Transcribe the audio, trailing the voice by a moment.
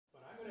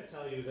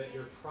tell you that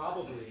you're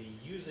probably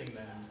using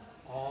them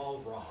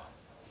all wrong.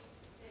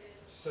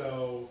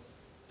 So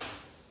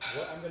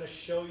what I'm going to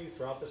show you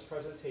throughout this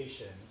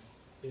presentation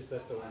is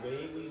that the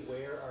way we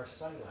wear our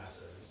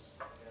sunglasses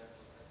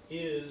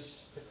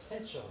is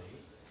potentially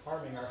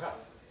harming our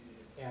health,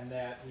 and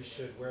that we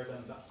should wear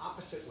them the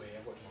opposite way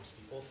of what most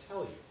people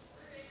tell you.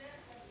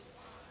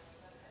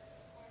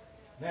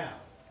 Now,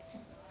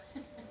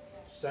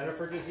 Center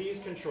for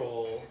Disease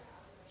Control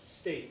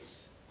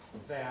states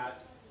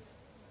that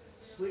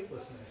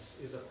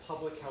sleeplessness is a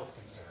public health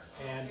concern,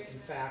 and in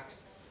fact,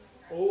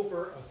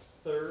 over a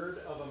third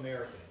of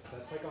Americans,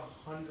 that's like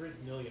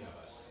 100 million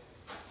of us,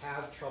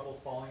 have trouble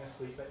falling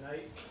asleep at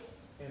night,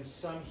 and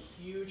some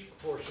huge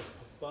proportion,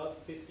 above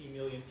 50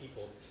 million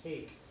people,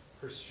 take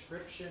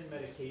prescription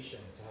medication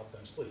to help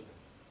them sleep.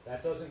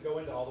 That doesn't go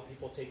into all the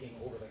people taking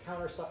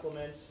over-the-counter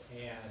supplements,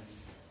 and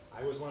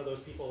I was one of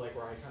those people like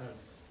where I kind of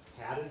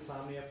had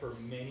insomnia for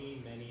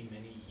many, many,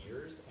 many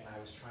years, and I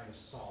was trying to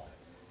solve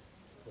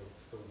it.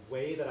 The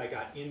way that I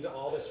got into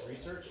all this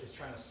research is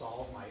trying to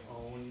solve my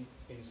own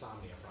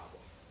insomnia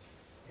problem.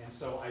 And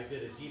so I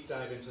did a deep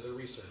dive into the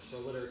research, the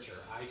literature.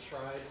 I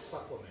tried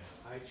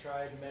supplements. I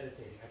tried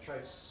meditating. I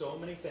tried so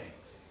many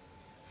things.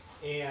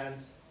 And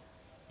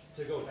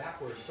to go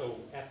backwards, so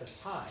at the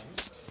time,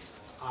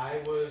 I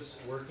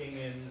was working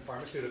in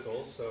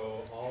pharmaceuticals,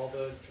 so all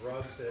the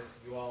drugs that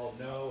you all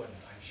know and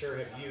I'm sure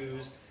have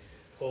used,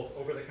 both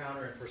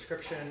over-the-counter and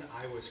prescription,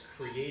 I was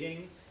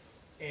creating,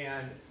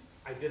 and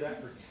I did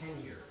that for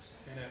 10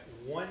 years. And at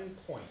one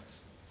point,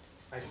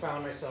 I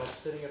found myself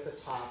sitting at the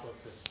top of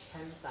this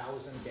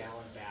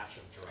 10,000-gallon batch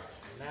of drug.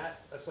 And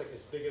that's like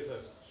as big as a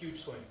huge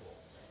swimming pool.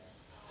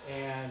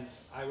 And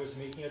I was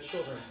making a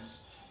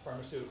children's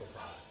pharmaceutical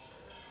product.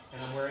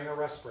 And I'm wearing a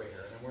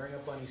respirator, and I'm wearing a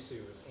bunny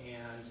suit,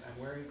 and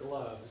I'm wearing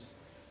gloves,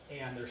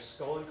 and there's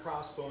skull and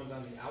crossbones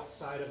on the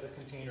outside of the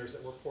containers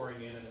that we're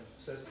pouring in, and it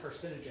says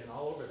carcinogen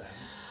all over them.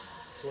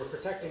 So we're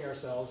protecting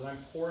ourselves, and I'm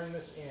pouring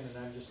this in,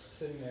 and I'm just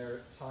sitting there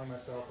telling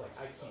myself, like,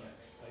 I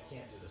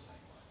can't do this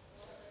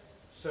anymore.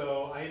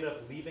 So I ended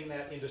up leaving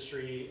that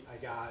industry.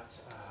 I got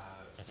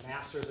a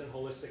master's in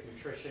holistic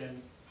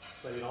nutrition,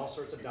 studied all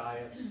sorts of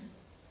diets,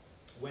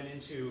 went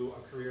into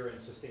a career in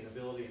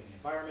sustainability and the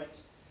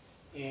environment,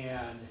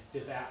 and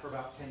did that for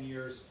about 10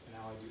 years, and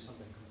now I do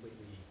something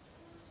completely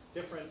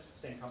different,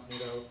 same company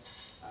though,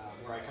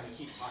 where I kind of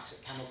keep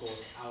toxic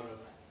chemicals out of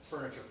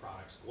furniture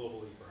products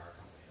globally for our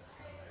company. That's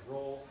kind of my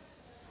role.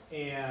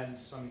 And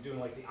so I'm doing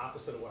like the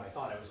opposite of what I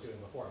thought I was doing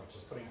before, which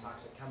is putting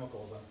toxic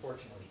chemicals,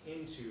 unfortunately,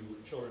 into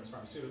children's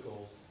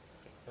pharmaceuticals,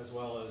 as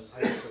well as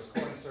high fructose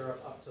corn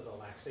syrup up to the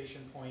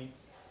laxation point.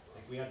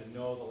 Like we had to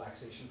know the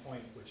laxation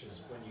point, which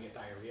is when you get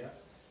diarrhea,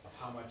 of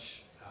how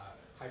much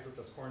high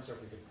fructose corn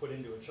syrup we could put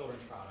into a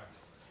children's product,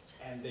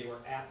 and they were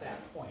at that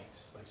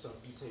point. Like, so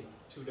if you take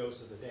 2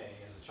 doses a day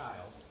as a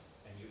child,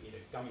 and you eat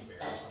a gummy bear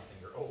or something,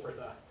 you're over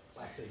the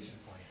laxation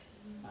point,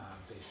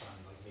 based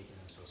on like making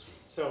them so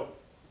sweet. So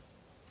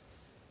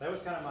that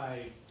was kind of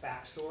my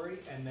backstory,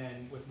 and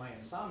then with my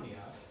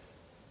insomnia,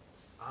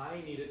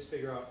 I needed to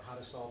figure out how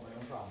to solve my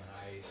own problem.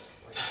 And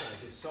like I said,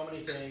 I did so many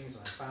things,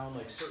 and I found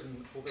like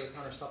certain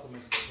over-the-counter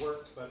supplements that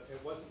worked, but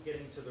it wasn't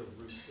getting to the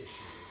root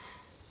issue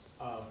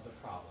of the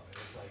problem. It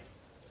was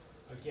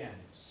like, again,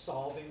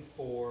 solving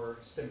for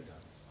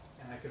symptoms.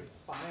 And I could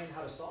find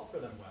how to solve for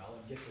them well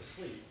and get to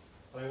sleep,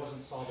 but I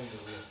wasn't solving the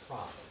real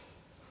problem.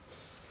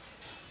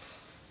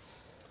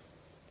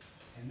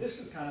 And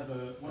this is kind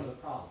of one of the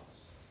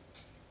problems.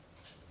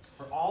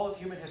 For all of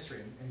human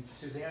history, and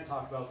Suzanne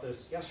talked about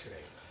this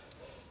yesterday,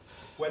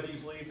 whether you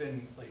believe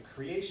in like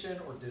creation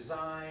or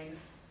design,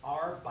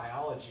 our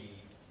biology,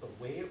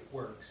 the way it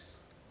works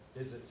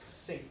is it's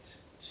synced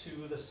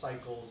to the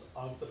cycles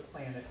of the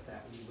planet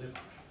that we live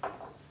on.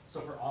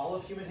 So for all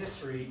of human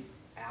history,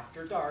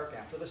 after dark,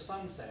 after the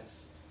sun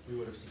sets, we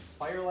would have seen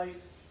firelight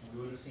and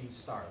we would have seen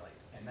starlight,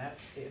 and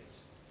that's it.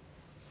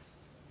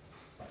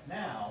 But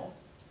now,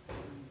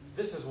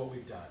 this is what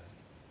we've done.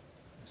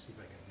 Let's see if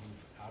I can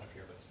move out of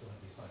here, but still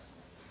have these bugs.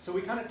 So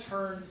we kind of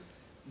turned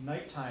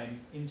nighttime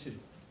into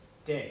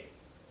day.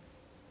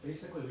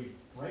 Basically, we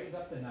brightened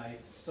up the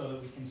night so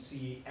that we can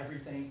see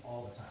everything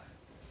all the time.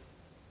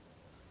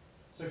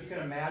 So if you can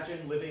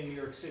imagine living in New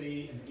York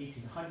City in the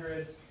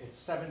 1800s, it's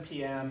 7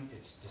 p.m.,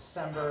 it's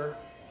December,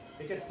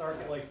 it gets dark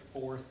at like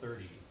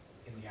 4:30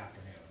 in the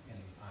afternoon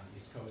on the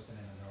East Coast and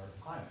in the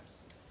northern climates.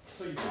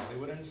 So you probably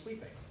wouldn't be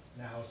sleeping.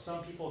 Now,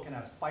 some people can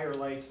have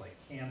firelight, like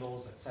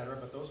candles, etc.,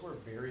 but those were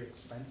very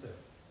expensive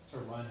to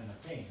run and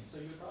obtain, so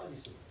you would probably be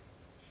sleeping.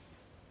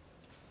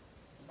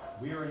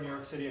 We were in New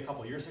York City a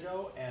couple years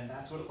ago, and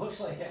that's what it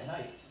looks like at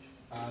night.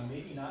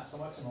 Maybe not so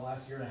much in the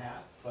last year and a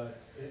half,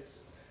 but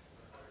it's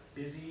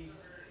busy.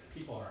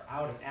 People are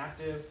out and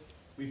active.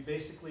 We've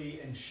basically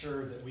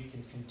ensured that we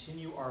can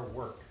continue our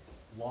work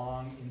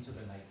long into the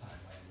nighttime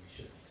when we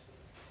should be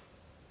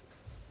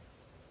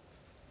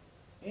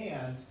sleeping.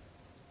 And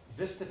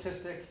this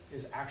statistic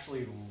is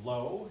actually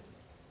low.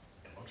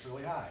 It looks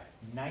really high.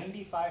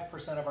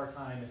 95% of our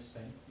time is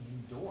spent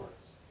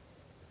indoors.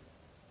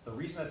 The The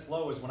reason it's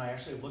low is when I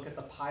actually look at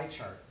the pie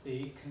chart,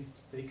 they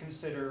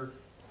consider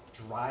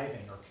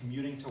driving or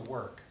commuting to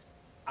work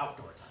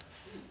outdoor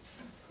time,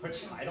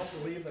 which I don't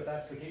believe that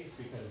that's the case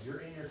because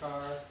you're in your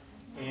car.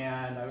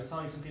 And I was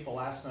telling some people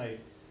last night,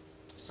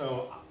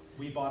 so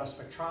we bought a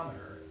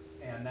spectrometer,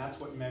 and that's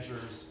what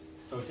measures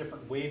those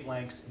different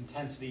wavelengths,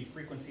 intensity,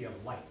 frequency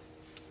of light.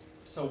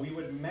 So we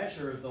would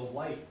measure the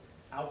light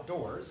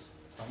outdoors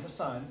from the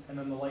sun, and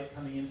then the light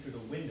coming in through the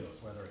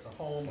windows, whether it's a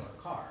home or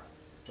a car.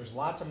 There's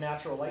lots of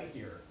natural light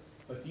here,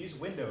 but these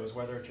windows,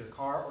 whether it's your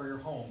car or your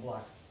home,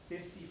 block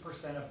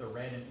 50% of the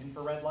red and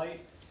infrared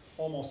light,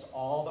 almost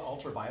all the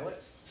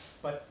ultraviolet,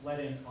 but let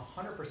in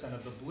 100%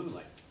 of the blue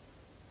light.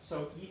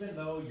 So even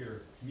though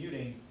you're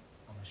commuting,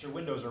 unless your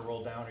windows are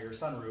rolled down or your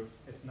sunroof,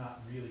 it's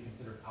not really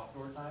considered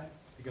outdoor time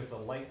because the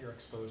light you're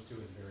exposed to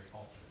is very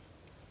altered.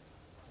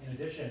 In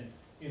addition,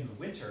 in the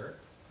winter,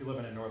 if you live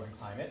in a northern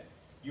climate,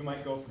 you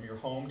might go from your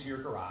home to your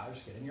garage,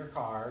 get in your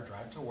car,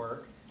 drive to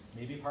work,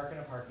 maybe park in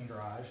a parking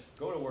garage,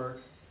 go to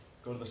work,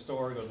 go to the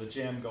store, go to the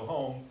gym, go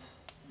home.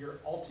 Your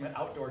ultimate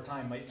outdoor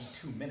time might be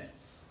 2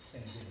 minutes in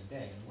a given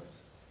day in the winter.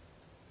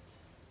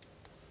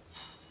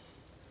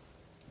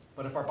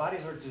 But if our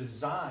bodies are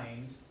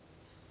designed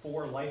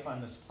for life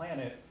on this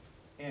planet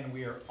and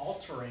we are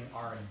altering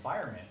our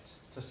environment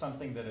to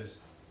something that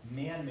is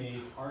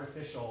man-made,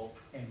 artificial,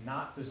 and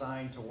not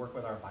designed to work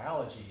with our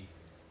biology,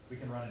 we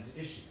can run into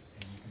issues.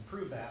 And you can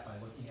prove that by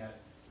looking at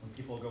when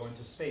people go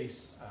into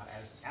space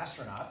as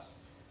astronauts,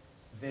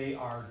 they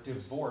are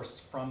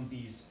divorced from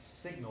these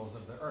signals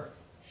of the Earth,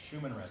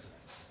 Schumann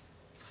resonance,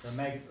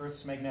 the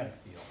Earth's magnetic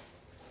field,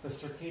 the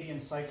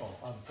circadian cycle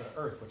of the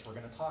Earth, which we're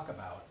going to talk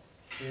about.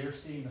 They're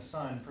seeing the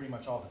sun pretty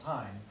much all the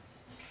time.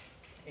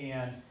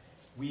 And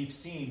we've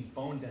seen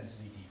bone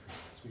density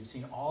decreases. We've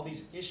seen all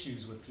these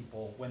issues with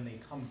people when they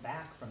come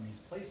back from these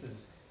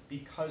places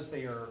because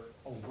they are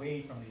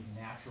away from these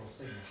natural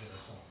signals that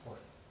are so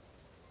important.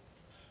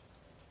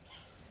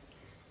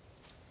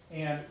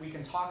 And we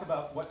can talk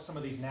about what some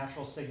of these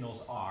natural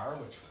signals are,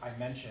 which I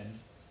mentioned.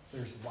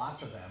 There's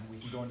lots of them. We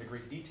can go into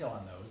great detail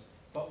on those.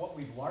 But what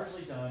we've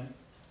largely done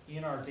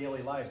in our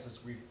daily lives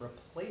is we've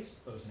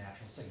replaced those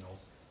natural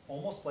signals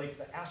almost like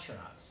the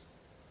astronauts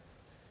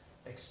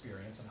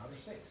experience in outer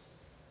space.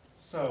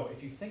 So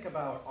if you think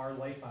about our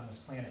life on this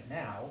planet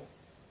now,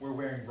 we're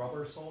wearing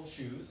rubber-soled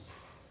shoes,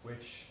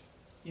 which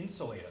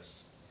insulate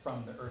us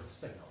from the Earth's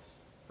signals,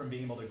 from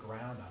being able to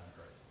ground on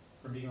the Earth,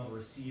 from being able to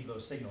receive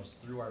those signals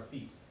through our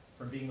feet,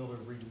 from being able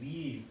to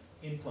relieve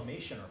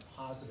inflammation or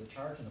positive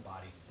charge in the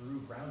body through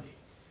grounding.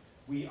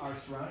 We are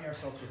surrounding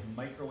ourselves with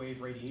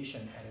microwave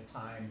radiation at a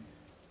time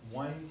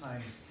 1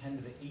 times 10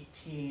 to the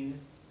 18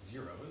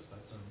 zeros.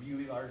 That's a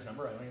really large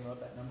number. I don't even know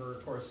what that number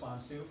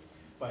corresponds to.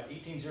 But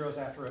 18 zeros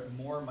after it,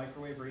 more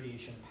microwave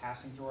radiation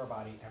passing through our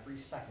body every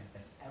second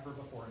than ever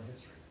before in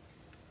history.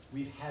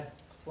 We've had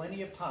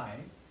plenty of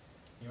time,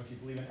 you know, if you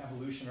believe in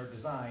evolution or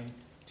design,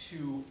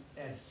 to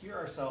adhere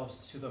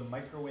ourselves to the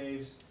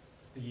microwaves,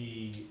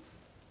 the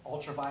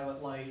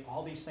ultraviolet light,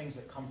 all these things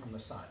that come from the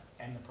sun,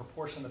 and the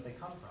proportion that they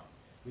come from.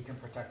 We can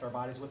protect our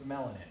bodies with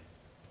melanin.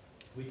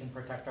 We can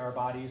protect our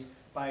bodies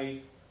by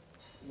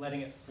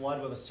letting it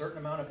flood with a certain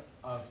amount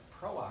of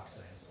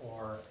pro-oxidants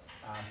or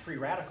free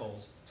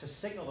radicals to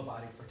signal the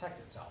body to protect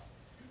itself.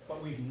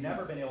 But we've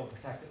never been able to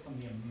protect it from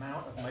the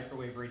amount of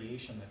microwave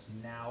radiation that's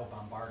now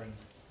bombarding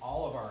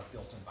all of our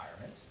built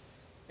environment.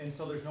 And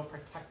so there's no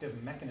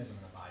protective mechanism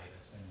in the body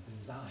that's been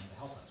designed to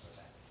help us with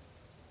that.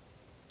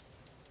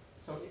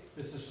 So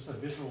this is just a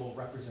visual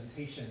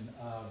representation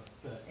of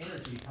the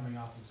energy coming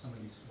off of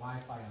somebody's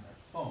Wi-Fi on their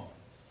phone.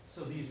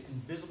 So these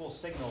invisible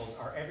signals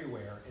are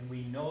everywhere, and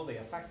we know they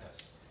affect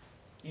us.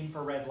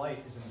 Infrared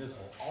light is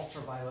invisible.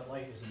 Ultraviolet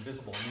light is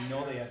invisible. And we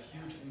know they have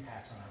huge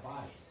impacts on our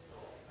body.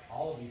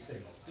 All of these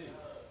signals do.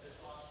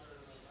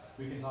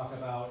 We can talk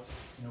about,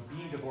 you know,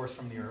 being divorced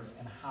from the Earth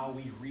and how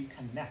we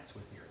reconnect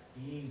with the Earth,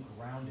 being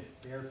grounded,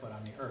 barefoot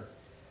on the Earth,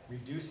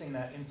 reducing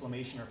that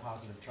inflammation or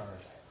positive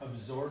charge,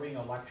 absorbing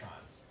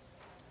electrons.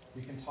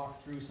 We can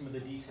talk through some of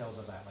the details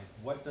of that, like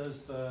what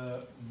does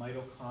the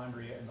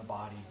mitochondria in the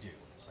body do?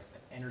 It's like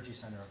the energy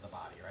center of the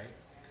body, right?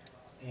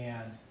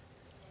 And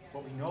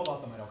what we know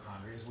about the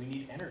mitochondria is we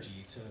need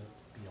energy to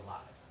be alive.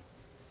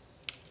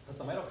 But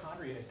the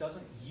mitochondria, it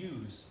doesn't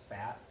use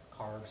fat,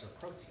 carbs, or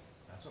protein.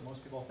 That's what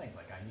most people think,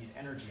 like I need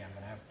energy, I'm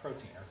going to have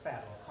protein or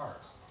fat or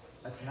carbs.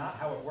 That's not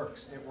how it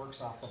works. It works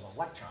off of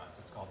electrons.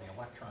 It's called the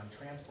electron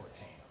transport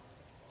chain.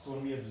 So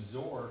when we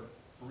absorb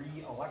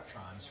free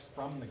electrons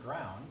from the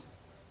ground,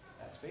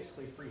 that's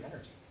basically free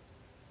energy.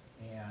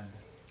 And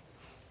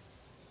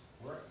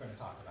we're going to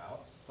talk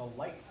about the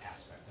light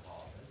aspect of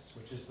all of this,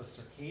 which is the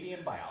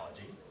circadian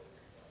biology.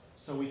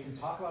 So we can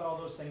talk about all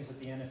those things at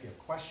the end if you have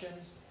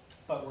questions,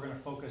 but we're going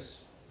to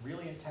focus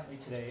really intently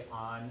today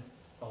on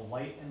the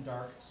light and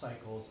dark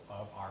cycles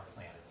of our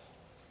planet.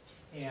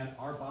 And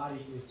our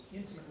body is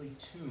intimately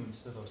tuned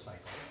to those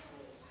cycles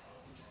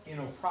in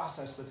a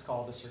process that's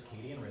called the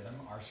circadian rhythm,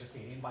 our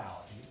circadian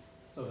biology.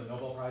 So the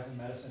Nobel Prize in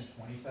Medicine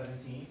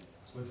 2017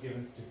 was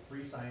given to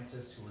 3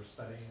 scientists who were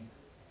studying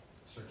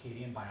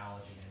circadian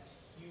biology and its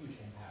huge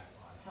impact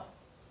on health.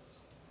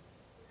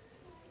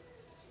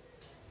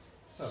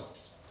 So,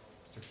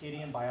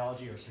 circadian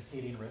biology or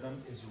circadian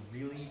rhythm is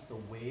really the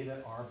way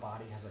that our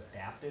body has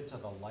adapted to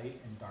the light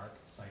and dark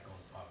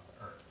cycles of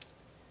the Earth.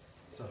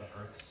 So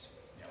the Earth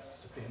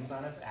spins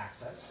on its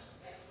axis,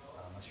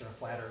 unless you're a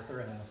flat earther,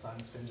 and then the sun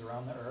spins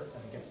around the Earth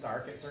and it gets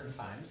dark at certain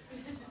times.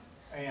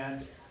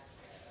 And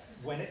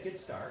when it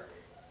gets dark,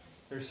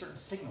 there's certain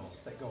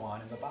signals that go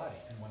on in the body.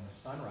 And when the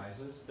sun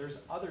rises,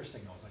 there's other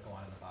signals that go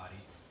on in the body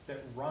that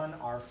run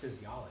our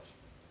physiology.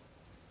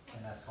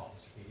 And that's called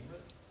the circadian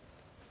rhythm.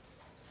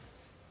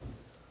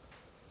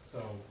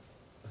 So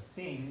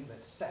the thing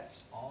that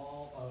sets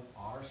all of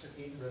our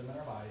circadian rhythm in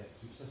our body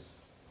that keeps us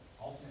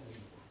ultimately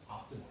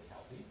optimally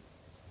healthy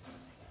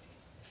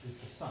is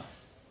the sun.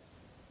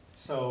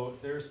 So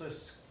there's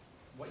this,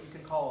 what you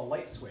can call a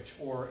light switch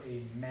or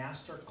a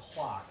master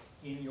clock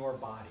in your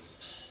body.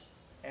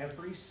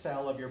 Every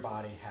cell of your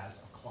body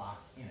has a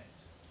clock in it.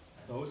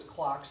 Those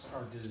clocks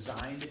are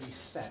designed to be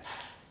set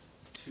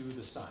to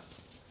the sun.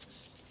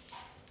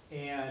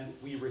 And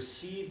we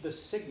receive the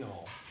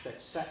signal that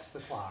sets the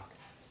clock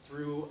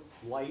through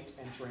light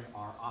entering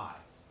our eye.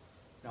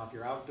 Now, if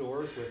you're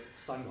outdoors with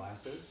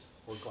sunglasses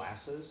or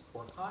glasses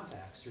or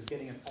contacts, you're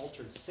getting an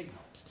altered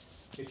signal.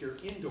 If you're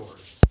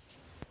indoors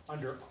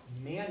under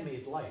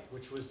man-made light,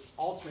 which was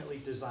ultimately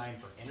designed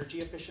for energy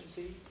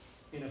efficiency,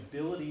 an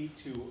ability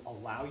to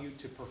allow you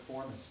to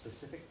perform a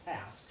specific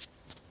task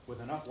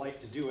with enough light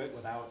to do it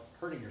without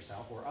hurting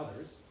yourself or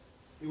others,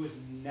 it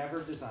was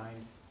never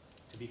designed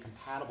to be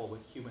compatible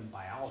with human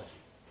biology.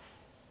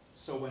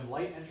 So when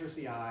light enters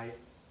the eye,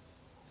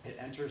 it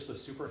enters the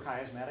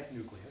suprachiasmatic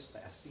nucleus, the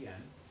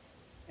SCN,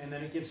 and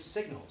then it gives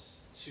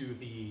signals to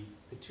the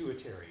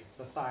pituitary,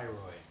 the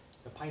thyroid,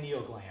 the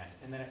pineal gland,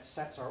 and then it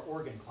sets our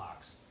organ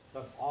clocks,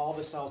 all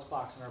the cells'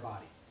 clocks in our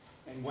body.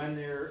 And when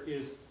there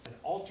is an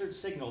altered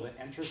signal that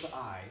enters the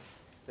eye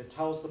that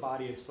tells the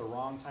body it's the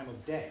wrong time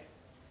of day.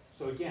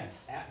 So again,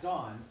 at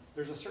dawn,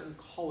 there's a certain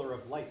color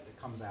of light that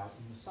comes out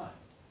in the sun.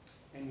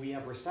 And we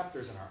have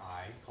receptors in our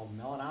eye called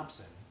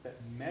melanopsin that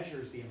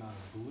measures the amount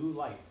of blue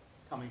light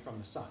coming from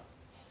the sun.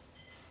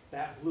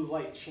 That blue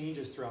light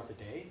changes throughout the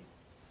day.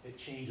 It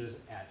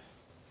changes at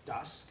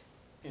dusk,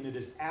 and it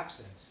is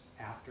absent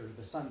after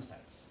the sun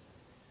sets.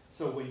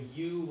 So when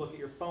you look at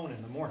your phone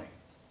in the morning,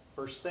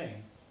 first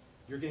thing,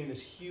 you're getting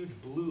this huge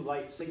blue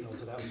light signal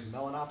to those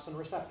melanopsin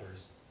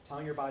receptors,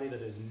 telling your body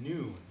that it is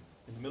noon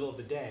in the middle of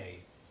the day,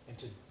 and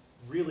to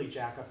really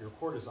jack up your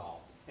cortisol.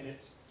 And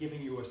it's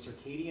giving you a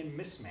circadian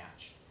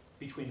mismatch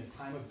between the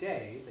time of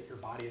day that your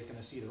body is going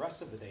to see the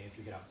rest of the day if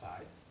you get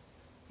outside,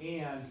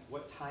 and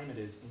what time it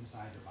is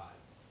inside your body.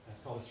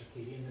 That's called a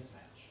circadian mismatch.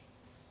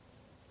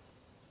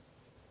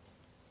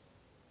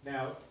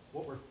 Now,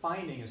 what we're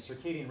finding is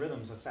circadian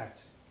rhythms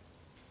affect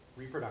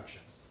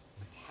reproduction,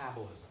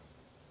 metabolism,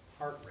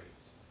 heart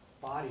rate,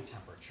 body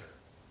temperature,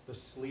 the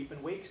sleep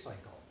and wake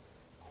cycle,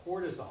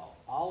 cortisol.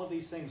 All of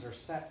these things are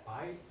set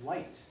by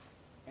light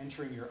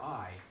entering your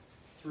eye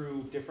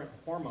through different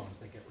hormones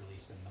that get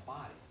released in the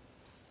body.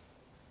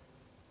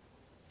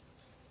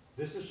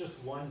 This is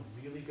just one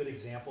really good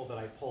example that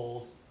I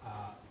pulled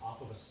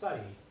off of a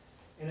study,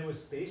 and it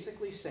was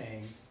basically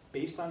saying,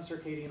 based on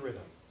circadian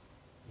rhythm,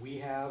 we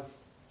have,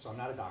 so I'm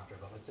not a doctor,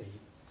 but let's say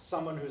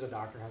someone who's a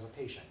doctor has a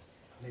patient,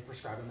 and they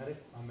prescribe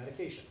a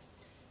medication.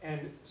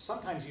 And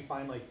sometimes you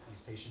find like these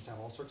patients have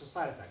all sorts of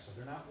side effects, so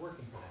they're not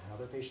working for them, and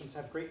other patients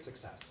have great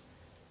success.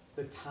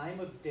 The time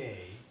of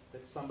day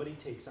that somebody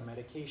takes a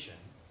medication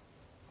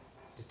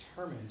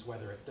determines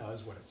whether it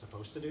does what it's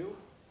supposed to do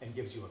and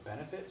gives you a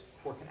benefit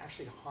or can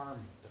actually harm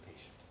the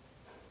patient.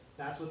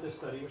 That's what this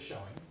study was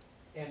showing,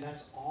 and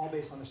that's all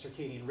based on the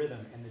circadian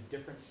rhythm and the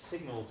different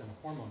signals and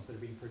hormones that are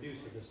being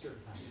produced at a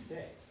certain time of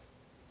day.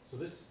 So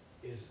this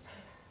is,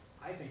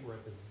 I think we're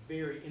at the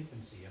very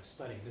infancy of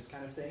studying this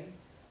kind of thing.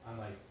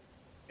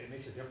 It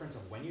makes a difference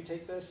of when you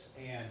take this,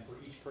 and for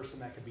each person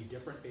that could be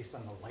different based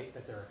on the light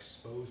that they're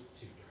exposed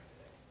to during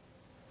the day.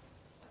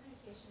 What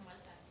medication was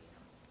that, do you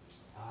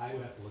know? I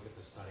would have to look at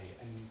the study.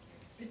 And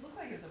It looked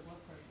like it was a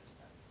blood pressure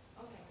study.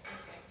 Okay, I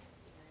can't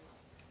see very well.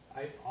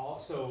 I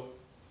also,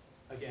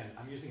 again,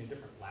 I'm using a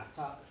different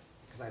laptop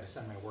because I had to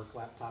send my work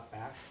laptop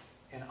back.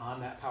 And on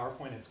that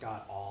PowerPoint, it's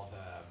got all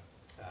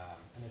the,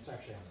 and it's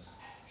actually on this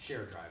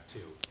share drive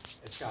too.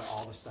 It's got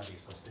all the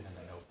studies listed in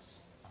the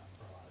notes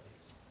for a lot of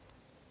these.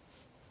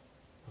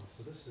 Oh,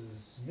 so this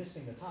is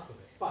missing the top of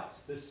it. But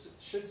this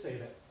should say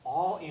that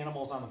all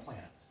animals on the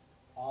planet,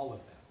 all of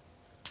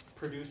them,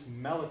 produce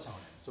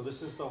melatonin. So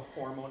this is the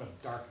hormone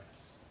of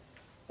darkness,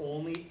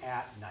 only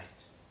at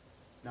night.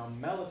 Now,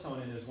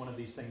 melatonin is one of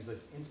these things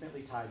that's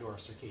intimately tied to our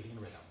circadian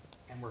rhythm.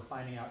 And we're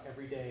finding out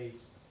every day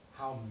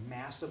how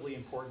massively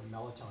important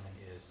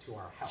melatonin is to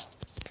our health.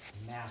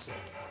 Massively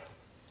important.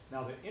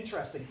 Now, the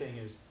interesting thing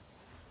is,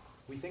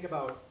 we think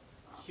about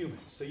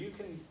humans. So you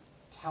can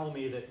tell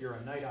me that you're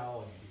a night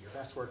owl and you do your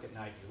best work at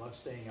night, you love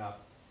staying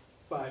up,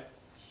 but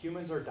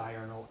humans are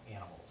diurnal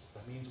animals.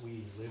 That means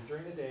we live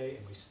during the day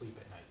and we sleep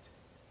at night.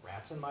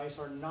 Rats and mice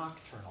are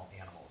nocturnal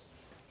animals.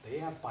 They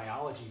have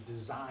biology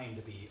designed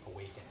to be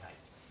awake at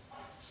night.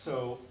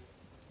 So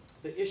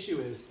the issue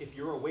is, if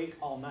you're awake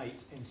all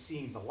night and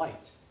seeing the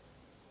light,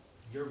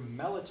 your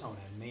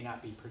melatonin may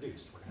not be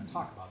produced. We're going to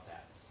talk about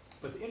that.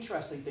 But the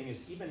interesting thing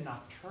is, even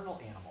nocturnal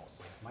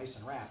animals, like mice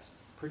and rats,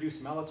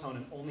 produce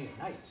melatonin only at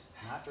night,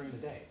 not during the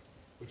day,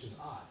 which is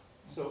odd.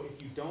 So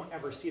if you don't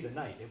ever see the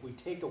night, if we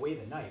take away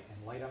the night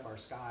and light up our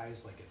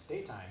skies like it's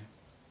daytime,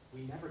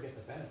 we never get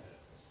the benefit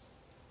of this.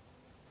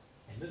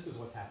 And this is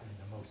what's happening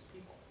to most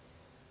people.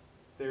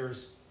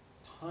 There's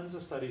tons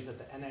of studies that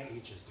the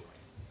NIH is doing.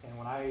 And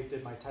when I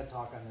did my TED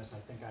Talk on this, I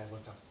think I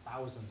looked up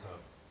thousands of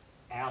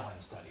ALAN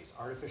studies,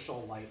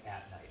 artificial light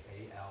at night,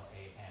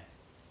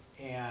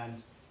 A-L-A-N.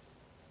 And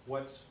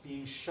what's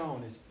being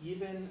shown is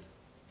even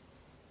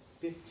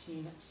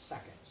 15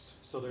 seconds.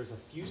 So there's a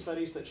few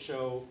studies that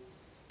show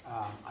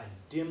on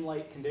dim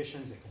light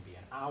conditions, it can be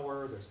an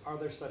hour. There's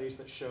other studies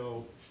that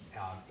show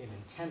in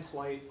intense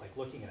light, like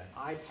looking at an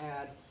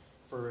iPad,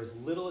 for as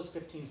little as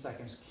 15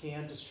 seconds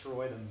can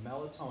destroy the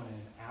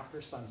melatonin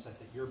after sunset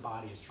that your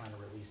body is trying to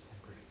release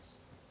and produce.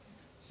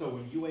 So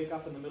when you wake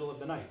up in the middle of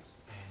the night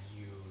and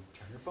you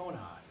turn your phone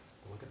on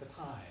to look at the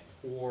time,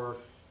 or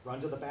run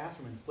to the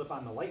bathroom and flip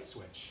on the light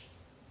switch,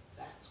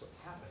 that's what's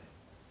happening.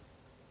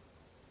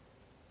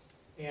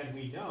 And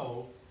we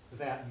know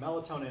that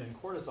melatonin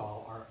and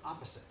cortisol are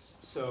opposites.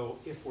 So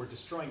if we're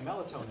destroying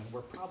melatonin,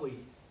 we're probably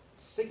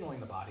signaling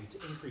the body to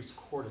increase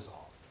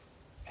cortisol.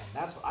 And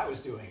that's what I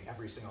was doing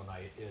every single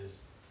night,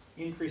 is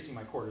increasing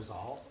my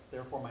cortisol.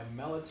 Therefore, my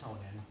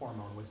melatonin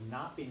hormone was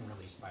not being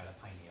released by the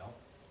pineal,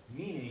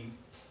 meaning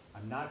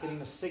I'm not getting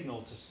the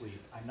signal to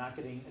sleep. I'm not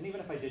getting, and even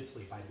if I did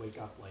sleep, I'd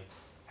wake up like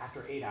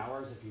after 8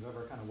 hours. If you've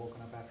ever kind of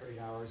woken up after 8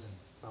 hours and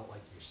felt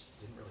like you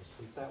didn't really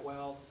sleep that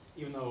well,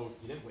 even though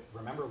you didn't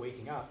remember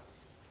waking up,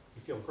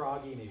 you feel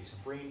groggy, maybe some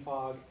brain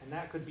fog, and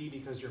that could be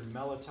because your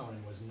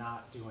melatonin was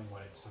not doing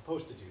what it's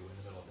supposed to do in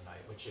the middle of the night,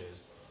 which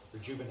is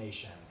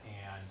rejuvenation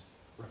and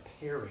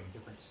repairing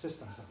different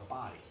systems of the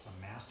body. It's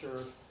a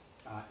master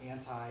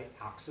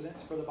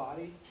antioxidant for the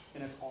body,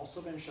 and it's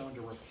also been shown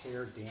to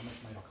repair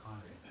damaged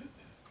mitochondria.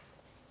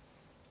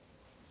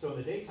 So in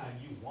the daytime,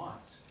 you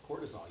want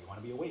cortisol. You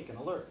want to be awake and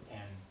alert,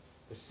 and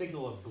the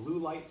signal of blue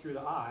light through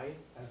the eye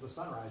as the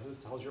sun rises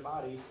tells your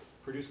body,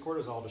 produce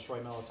cortisol, destroy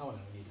melatonin.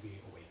 We need to be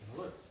awake and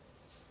alert.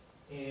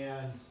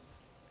 And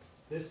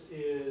this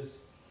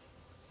is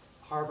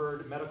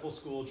Harvard Medical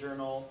School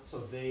Journal. So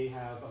they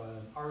have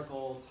an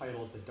article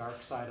titled "The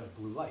Dark Side of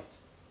Blue Light."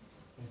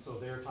 And so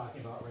they're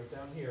talking about right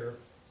down here,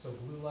 so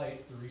blue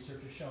light, the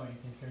research is showing,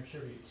 can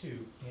contribute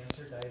to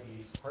cancer,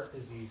 diabetes, heart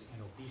disease,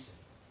 and obesity.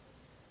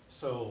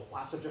 So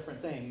lots of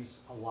different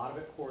things, a lot of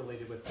it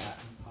correlated with that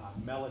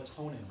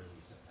melatonin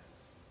release at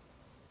night.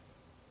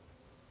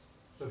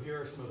 So here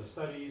are some of the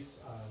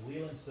studies.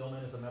 Leland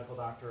Stillman is a medical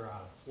doctor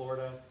out of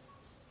Florida.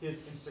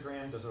 His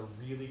Instagram does a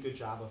really good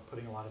job of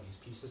putting a lot of these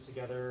pieces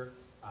together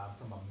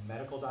from a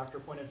medical doctor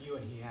point of view,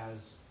 and he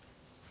has,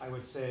 I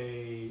would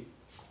say,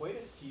 quite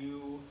a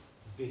few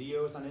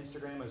videos on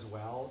Instagram as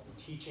well,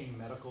 teaching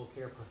medical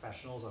care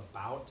professionals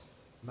about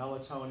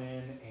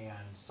melatonin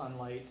and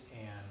sunlight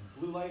and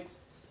blue light.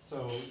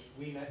 So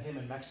we met him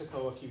in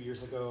Mexico a few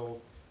years ago.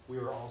 We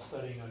were all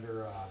studying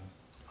under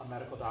a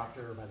medical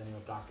doctor by the name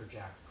of Dr.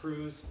 Jack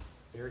Cruz,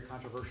 very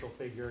controversial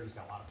figure. He's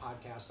got a lot of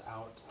podcasts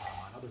out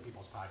on other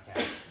people's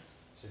podcasts.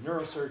 He's a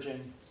neurosurgeon,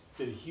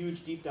 did a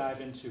huge deep dive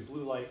into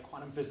blue light,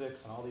 quantum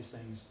physics, and all these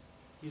things.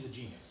 He's a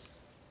genius.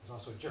 He's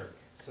also a jerk.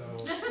 So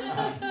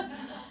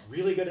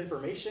really good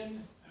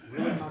information,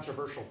 really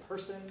controversial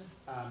person.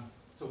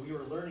 So we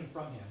were learning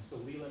from him. So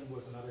Leland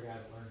was another guy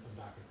that learned from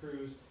Dr.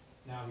 Cruz.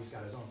 Now he's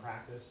got his own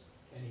practice,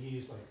 and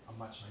he's like a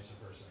much nicer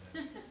person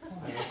than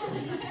I like the way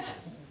he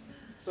teaches.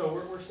 So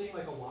we're seeing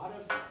like a lot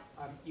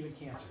of even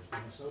cancers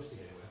being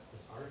associated with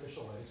this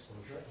artificial light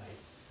exposure at night.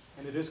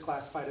 And it is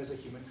classified as a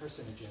human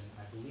carcinogen.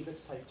 I believe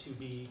it's type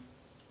 2B,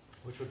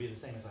 which would be the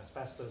same as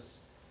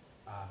asbestos,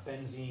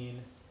 benzene,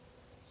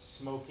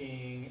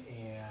 smoking,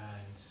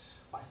 and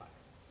Wi-Fi.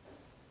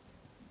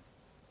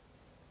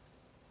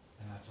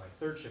 And that's why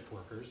third shift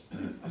workers,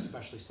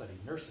 especially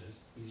studied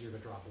nurses, easier to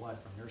draw blood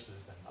from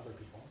nurses than other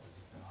people, because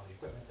you've got all the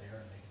equipment there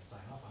and they can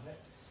sign off on it.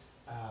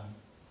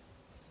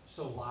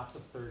 So lots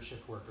of third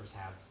shift workers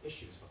have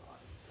issues with a lot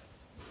of these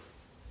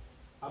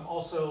things.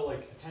 Also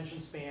like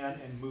attention span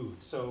and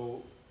mood.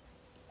 So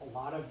a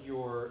lot of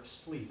your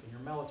sleep and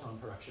your melatonin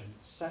production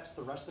sets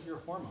the rest of your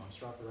hormones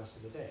throughout the rest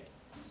of the day.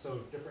 So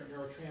different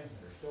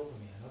neurotransmitters,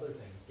 dopamine, and other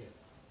things get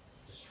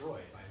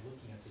destroyed by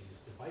looking at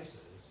these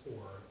devices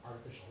or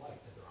artificial light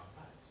at the wrong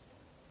times.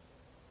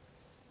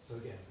 So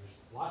again,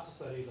 there's lots of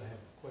studies. I have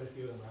quite a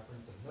few of them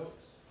referenced in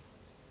notes.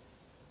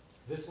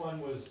 This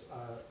one was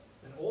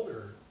an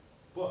older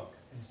book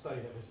and study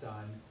that was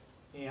done,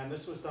 and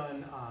this was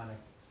done on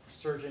a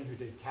surgeon who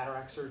did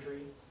cataract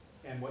surgery,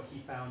 and what he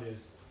found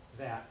is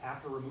that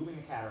after removing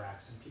the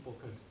cataracts and people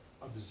could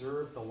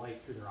observe the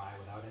light through their eye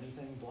without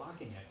anything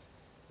blocking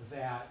it,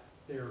 that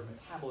their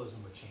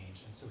metabolism would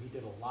change. And so he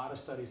did a lot of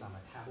studies on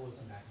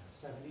metabolism back in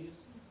the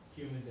 70s,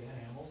 humans and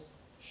animals,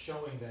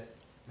 showing that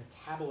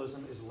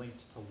metabolism is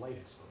linked to light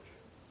exposure,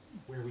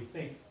 where we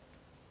think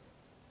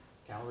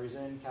calories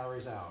in,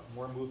 calories out,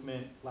 more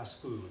movement, less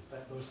food,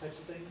 those types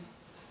of things,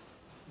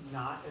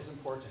 not as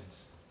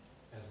important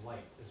as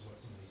light is what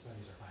some of these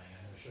studies are finding.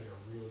 I'm going to show you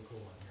a really cool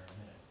one here in a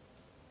minute.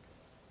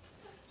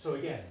 So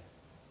again,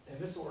 and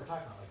this is what we're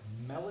talking about, like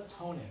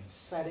melatonin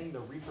setting the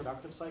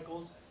reproductive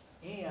cycles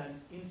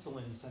and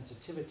insulin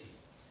sensitivity.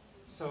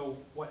 So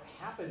what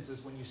happens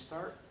is when you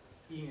start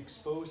being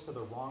exposed to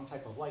the wrong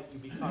type of light, you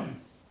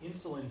become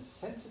insulin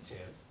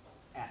sensitive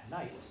at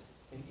night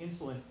and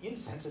insulin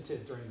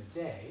insensitive during the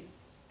day,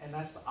 and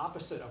that's the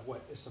opposite of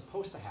what is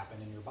supposed to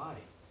happen in your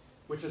body,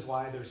 which is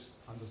why there's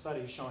tons of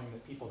studies showing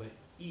that people that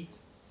eat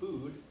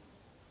food,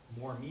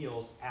 more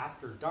meals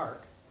after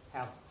dark,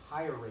 have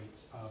higher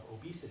rates of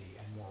obesity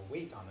and more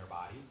weight on their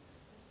body,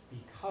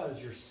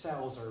 because your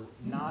cells are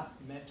not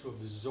meant to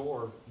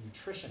absorb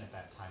nutrition at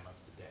that time of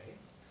the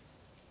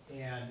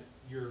day, and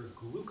your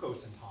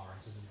glucose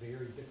intolerance is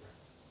very different.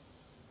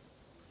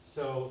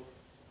 So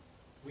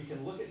we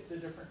can look at the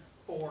different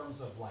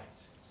forms of light.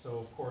 So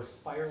of course,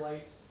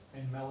 firelight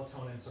and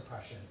melatonin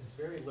suppression is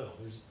very little.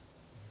 There's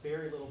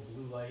very little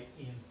blue light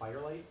in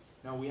firelight.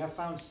 Now we have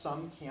found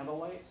some candle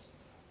lights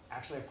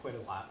actually have quite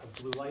a lot of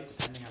blue light,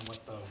 depending on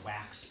what the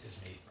wax is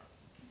made from.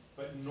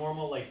 But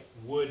normal, like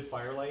wood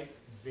firelight,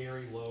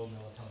 very low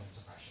melatonin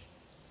suppression.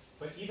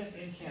 But even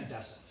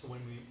incandescent, so when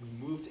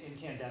we moved to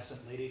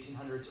incandescent, late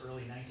 1800s,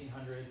 early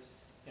 1900s,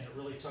 and it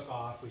really took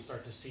off, we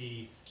start to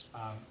see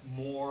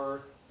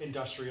more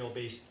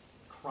industrial-based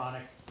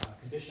chronic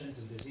conditions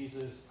and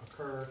diseases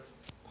occur.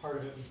 Part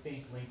of it, we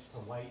think, linked to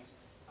light.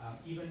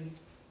 Even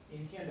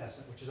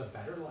incandescent, which is a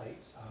better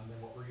light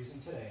than what we're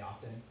using today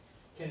often,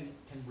 can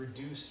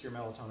reduce your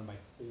melatonin by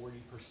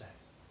 40%.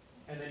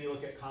 And then you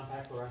look at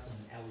compact fluorescent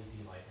and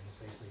LED light, and it's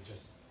basically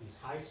just these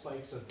high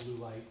spikes of blue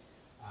light,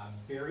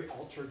 very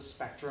altered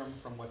spectrum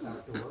from what's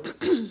outdoors,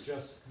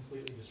 just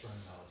completely destroying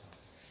melatonin.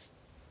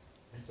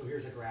 And so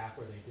here's a graph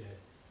where they did,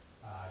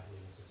 I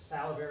believe this is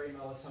salivary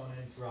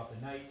melatonin throughout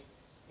the night,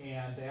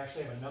 and they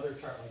actually have another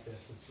chart like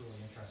this that's really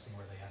interesting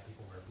where they had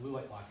people wear blue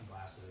light blocking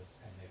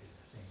glasses, and they did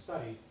the same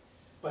study.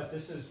 But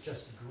this is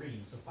just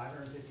green, so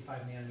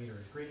 555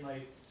 nanometer is green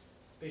light,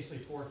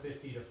 basically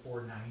 450 to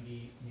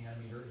 490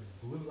 nanometer is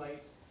blue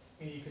light,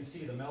 and you can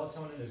see the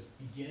melatonin is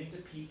beginning to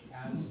peak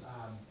as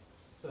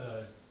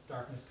the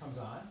darkness comes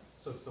on.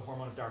 So it's the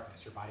hormone of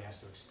darkness. Your body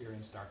has to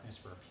experience darkness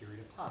for a period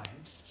of time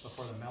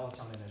before the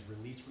melatonin is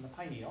released from the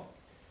pineal.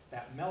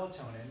 That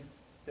melatonin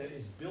that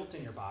is built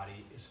in your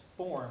body is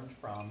formed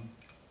from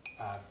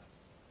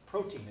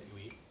protein that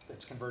you eat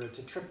that's converted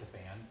to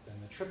tryptophan. Then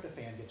the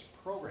tryptophan gets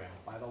programmed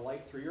by the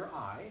light through your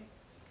eye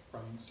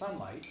from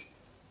sunlight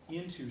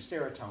into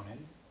serotonin,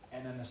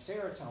 and then the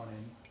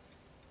serotonin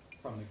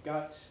from the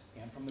gut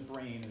and from the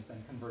brain is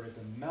then converted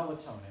to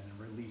melatonin and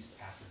released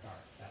after dark.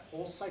 That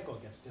whole cycle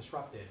gets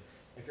disrupted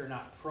if you're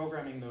not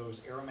programming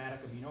those aromatic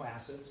amino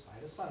acids by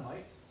the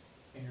sunlight,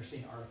 and you're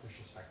seeing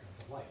artificial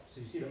spectrums of light.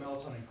 So you see the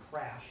melatonin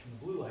crash from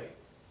the blue light,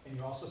 and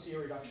you also see a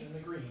reduction in the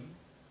green.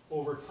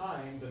 Over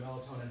time, the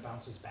melatonin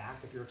bounces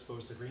back if you're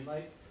exposed to green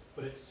light,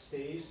 but it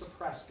stays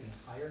suppressed the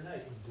entire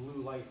night with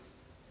blue light.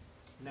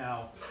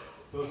 Now,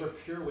 those are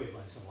pure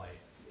wavelengths of light.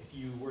 If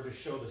you were to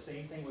show the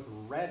same thing with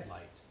red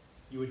light,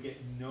 you would get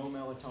no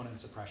melatonin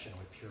suppression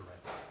with pure red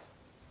light.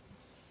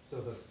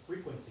 So the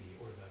frequency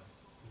or the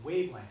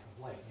wavelength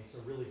of light makes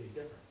a really big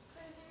difference.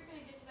 But I said you're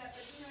gonna get to that,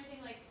 but you know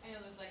anything like, I know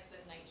there's like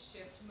the night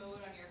shift mode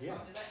on your Yeah.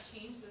 phone, does that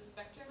change the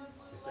spectrum of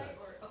blue It light,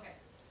 does. or, okay.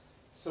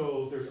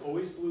 So there's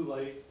always blue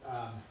light.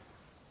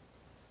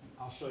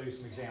 I'll show you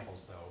some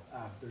examples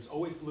though. There's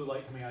always blue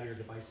light coming out of your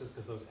devices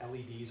because those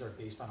LEDs are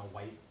based on a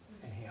white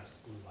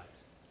enhanced blue light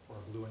or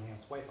a blue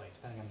enhanced white light,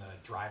 depending on the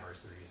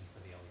drivers they're using for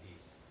the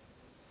LEDs.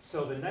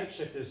 So the night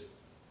shift is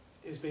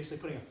basically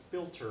putting a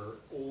filter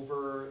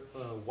over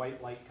the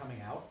white light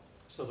coming out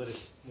so that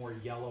it's more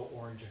yellow,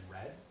 orange, and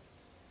red.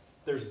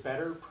 There's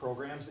better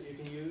programs that you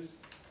can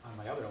use on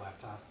my other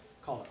laptop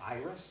called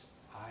Iris,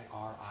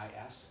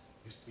 I-R-I-S.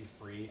 Used to be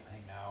free, I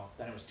think now.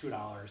 Then it was $2,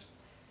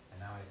 and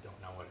now I don't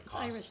know what it It's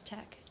costs. Iris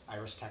Tech.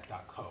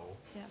 iristech.co.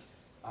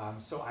 Yeah.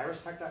 So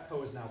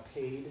iristech.co is now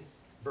paid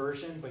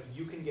version, but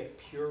you can get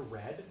pure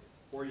red,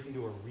 or you can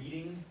do a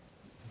reading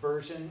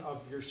version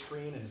of your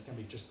screen, and it's going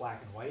to be just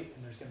black and white,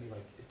 and there's going to be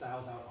like, it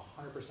dials out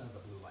 100% of the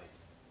blue light.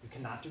 You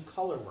cannot do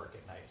color work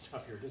at night, so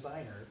if you're a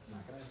designer, it's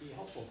not going to be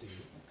helpful to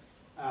you.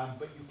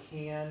 But you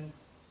can,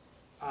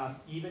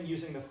 even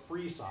using the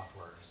free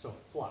software, so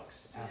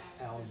Flux,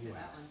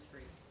 F-L-U-X.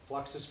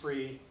 Flux is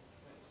free.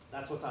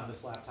 That's what's on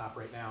this laptop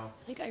right now.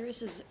 I think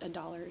Iris is $1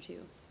 or $2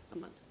 a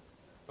month.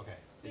 Okay.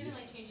 So even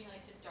like changing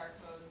like to dark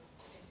mode,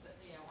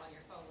 you know, on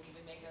your phone would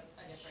even make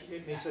a difference.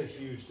 It makes a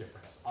huge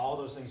difference. All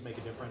those things make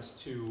a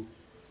difference to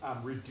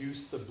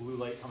reduce the blue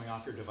light coming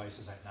off your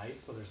devices at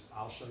night. So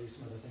I'll show you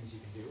some of the things you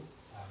can do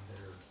that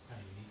are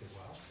kind of unique as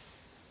well.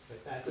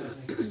 But that does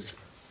make a big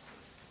difference.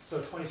 So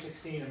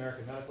 2016,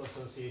 American Medical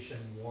Association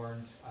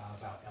warned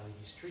about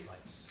LED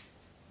streetlights.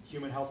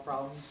 Human health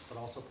problems, but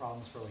also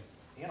problems for like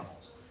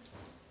animals.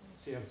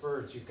 So you have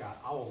birds, you've got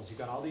owls, you've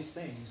got all these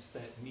things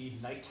that need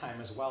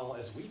nighttime as well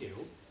as we do.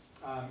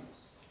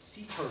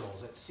 Sea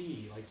turtles at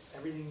sea, like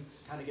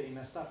everything's kind of getting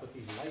messed up with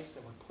these lights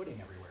that we're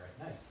putting everywhere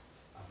at night.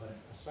 But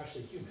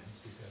especially humans,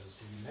 because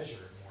we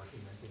measure more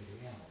humans than we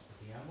do animals.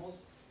 But the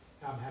animals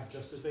have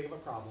just as big of a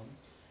problem.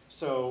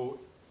 So,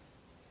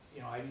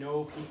 I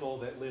know people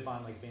that live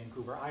on like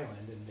Vancouver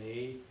Island, and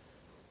they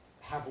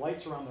have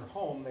lights around their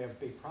home. They have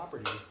big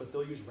properties, but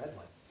they'll use red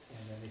lights,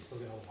 and then they still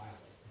get all the wildlife.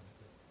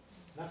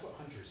 And that's what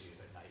hunters use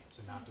at night,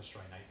 to not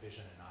destroy night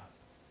vision and not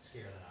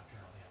scare the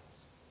nocturnal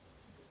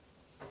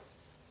animals.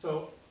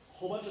 So, a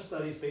whole bunch of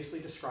studies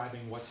basically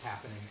describing what's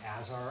happening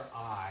as our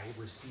eye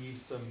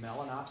receives the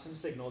melanopsin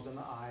signals in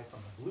the eye from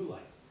the blue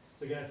light.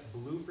 So again, it's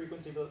blue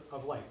frequency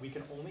of light. We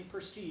can only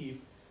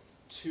perceive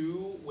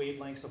 2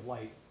 wavelengths of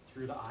light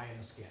through the eye and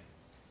the skin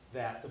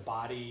that the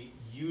body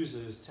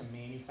uses to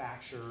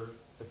manufacture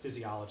the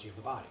physiology of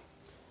the body.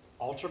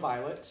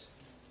 Ultraviolet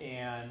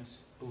and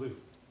blue.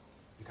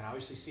 You can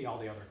obviously see all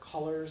the other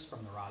colors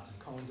from the rods and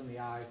cones in the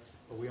eye,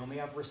 but we only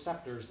have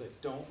receptors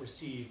that don't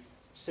receive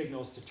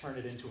signals to turn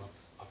it into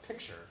a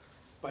picture,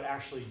 but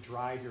actually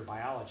drive your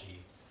biology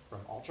from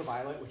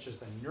ultraviolet, which is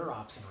the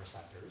neuropsin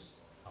receptors,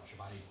 helps your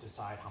body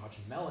decide how much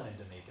melanin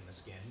to make in the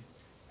skin,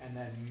 and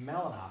then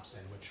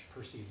melanopsin, which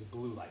perceives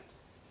blue light.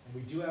 And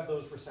we do have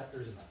those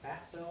receptors in the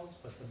fat cells,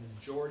 but the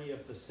majority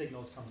of the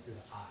signals come through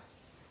the eye.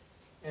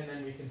 And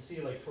then we can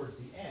see, like, towards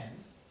the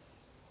end,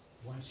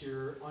 once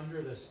you're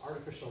under this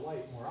artificial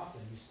light more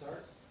often, you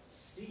start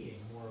seeing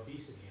more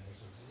obesity. And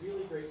there's a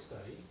really great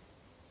study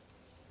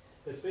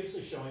that's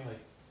basically showing, like,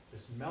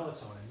 this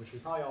melatonin, which we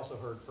probably also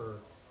heard for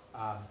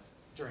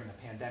during the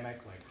pandemic,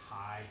 like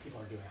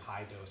people are doing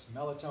high dose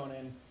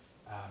melatonin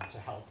to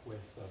help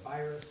with the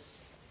virus.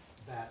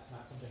 That's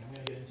not something I'm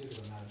going to get into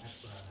because I'm not an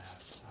expert on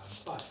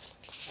that. But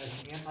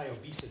as an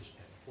anti-obesity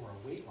or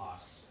a weight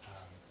loss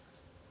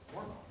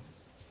hormone,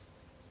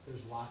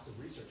 there's lots of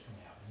research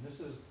coming out. And this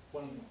is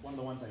one of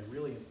the ones I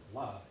really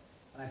love.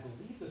 And I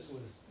believe this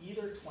was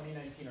either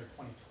 2019 or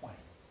 2020.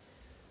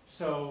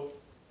 So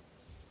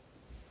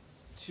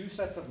 2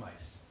 sets of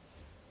mice.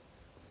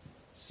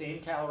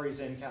 Same calories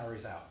in,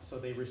 calories out. So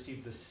they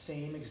received the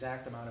same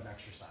exact amount of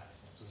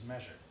exercise. This was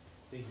measured.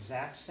 The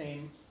exact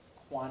same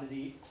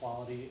quality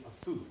of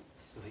food.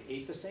 So they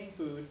ate the same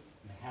food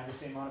and they had the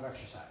same amount of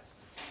exercise.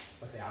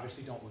 But they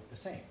obviously don't look the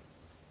same.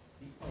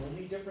 The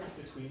only difference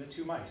between the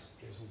 2 mice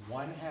is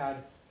one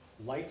had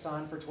lights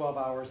on for 12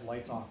 hours,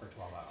 lights off for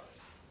 12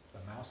 hours. The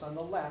mouse on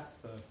the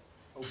left, the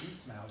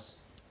obese mouse,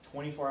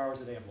 24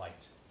 hours a day of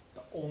light.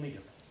 The only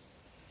difference.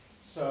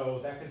 So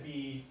that could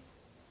be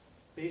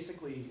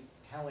basically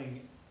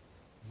telling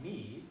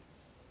me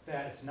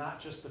that it's not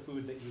just the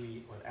food that you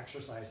eat or the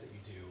exercise that you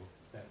do,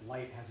 that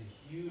light has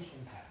a huge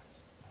impact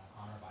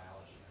on our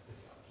biology and our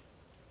physiology.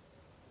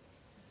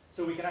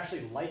 So we can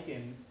actually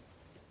liken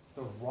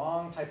the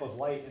wrong type of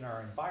light in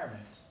our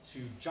environment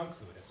to junk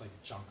food. It's like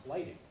junk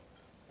lighting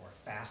or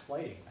fast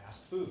lighting,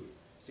 fast food.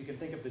 So you can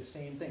think of the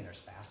same thing. There's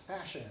fast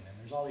fashion and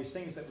there's all these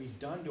things that we've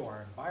done to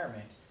our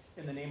environment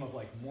in the name of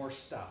like more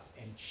stuff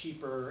and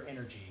cheaper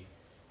energy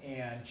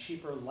and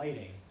cheaper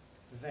lighting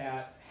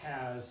that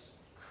has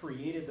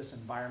created this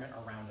environment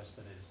around us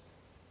that is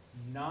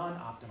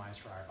non-optimized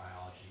for our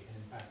biology and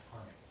in fact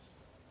harming us.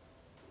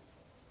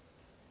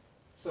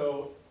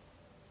 So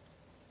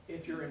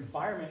if your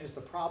environment is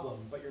the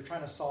problem, but you're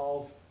trying to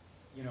solve,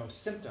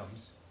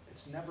 symptoms,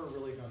 it's never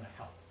really going to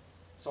help.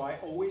 So I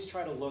always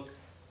try to look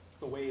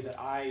the way that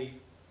I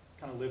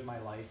kind of live my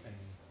life and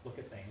look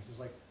at things is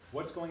like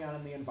what's going on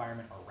in the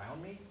environment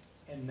around me,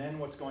 and then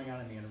what's going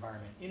on in the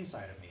environment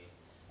inside of me,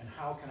 and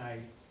how can I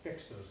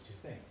fix those 2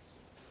 things.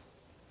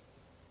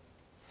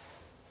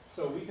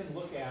 So we can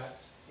look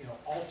at,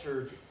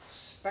 altered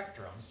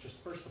spectrums.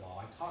 Just first of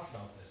all, I talked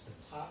about this.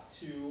 The top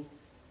 2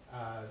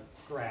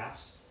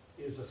 graphs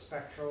is a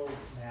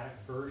spectromatic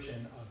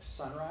version of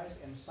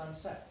sunrise and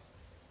sunset.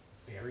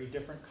 Very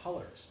different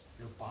colors.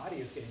 Your body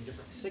is getting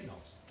different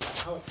signals.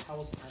 That's how it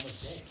tells time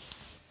of day.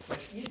 But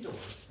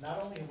indoors,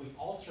 not only have we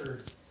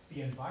altered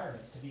the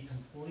environment to be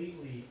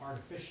completely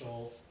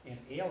artificial and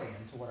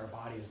alien to what our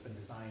body has been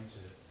designed to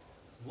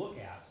look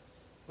at,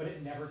 but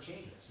it never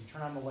changes. You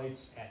turn on the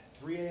lights at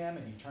 3 a.m.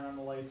 and you turn on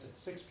the lights at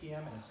 6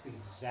 p.m. and it's the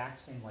exact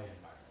same light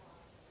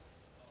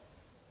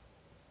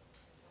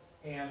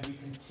environment. And we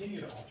continue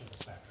to alter the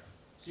spectrum.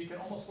 So you can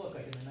almost look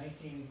like in the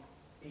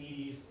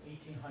 1980s,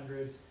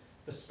 1800s,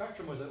 the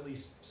spectrum was at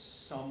least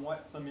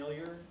somewhat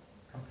familiar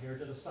compared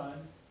to the sun,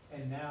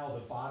 and now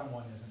the bottom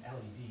one is an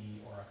LED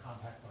or a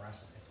compact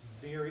fluorescent. It's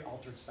very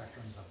altered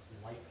spectrums of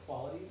light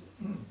qualities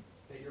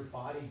that your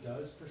body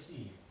does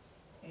perceive.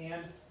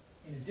 And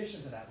in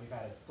addition to that, we've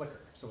added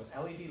flicker. So with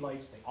LED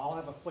lights, they all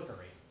have a flicker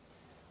rate.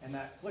 And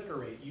that flicker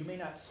rate, you may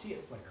not see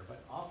it flicker,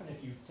 but often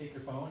if you take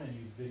your phone and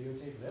you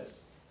videotape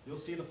this, you'll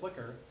see the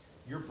flicker.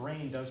 Your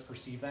brain does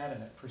perceive that,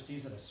 and it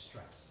perceives it as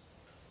stress.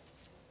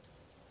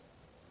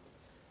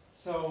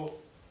 So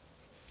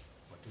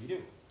what do we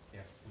do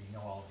if we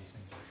know all of these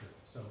things are true?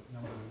 So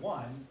number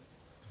 1,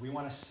 we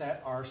want to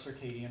set our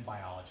circadian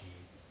biology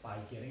by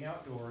getting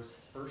outdoors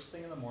first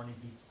thing in the morning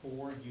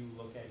before you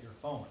look at your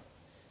phone.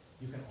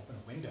 You can open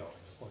a window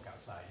and just look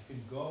outside. You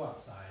can go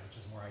outside, which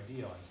is more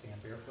ideal, and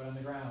stand barefoot on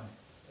the ground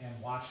and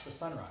watch the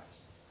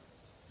sunrise.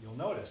 You'll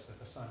notice that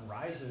the sun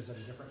rises at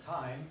a different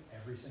time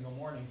every single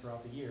morning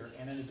throughout the year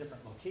and in a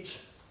different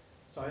location.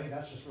 So I think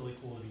that's just really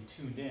cool to be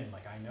tuned in.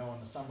 Like I know in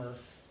the summer,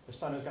 the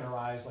sun is gonna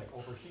rise like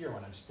over here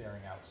when I'm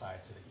staring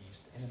outside to the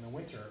east. And in the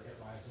winter, it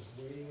rises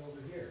way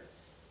over here.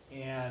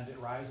 And it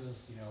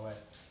rises, you know, at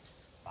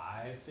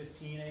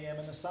 5:15 a.m.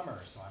 in the summer.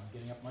 So I'm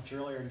getting up much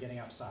earlier and getting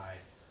outside.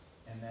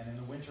 And then in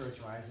the winter, it's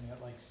rising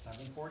at like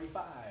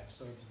 7:45.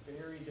 So it's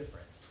very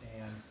different.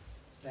 And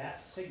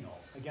that signal,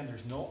 again,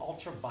 there's no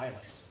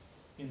ultraviolet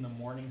in the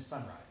morning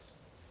sunrise.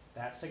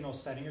 That signal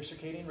is setting your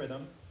circadian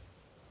rhythm.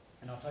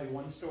 And I'll tell you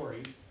one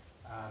story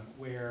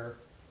where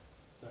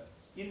the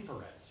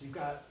infrared, so you've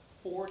got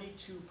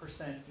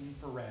 42%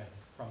 infrared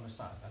from the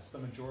sun. That's the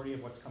majority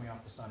of what's coming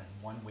off the sun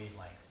in one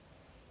wavelength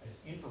is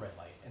infrared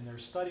light. And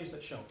there's studies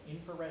that show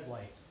infrared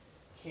light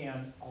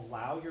can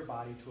allow your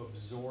body to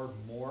absorb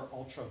more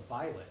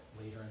ultraviolet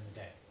later in the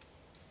day.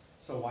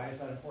 So why is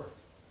that important?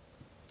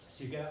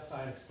 So you get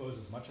outside, expose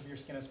as much of your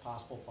skin as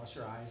possible, plus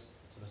your eyes,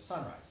 to the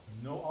sunrise.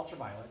 No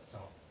ultraviolet, so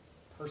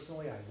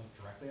personally I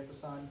look directly at the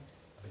sun.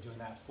 I've been doing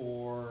that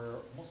for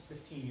almost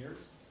 15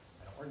 years.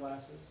 I don't wear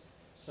glasses.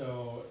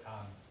 So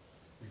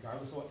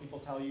regardless of what people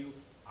tell you,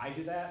 I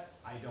do that.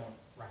 I don't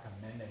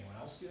recommend anyone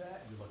else do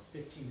that. You look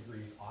 15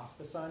 degrees off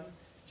the sun,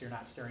 so you're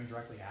not staring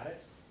directly at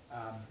it.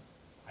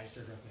 I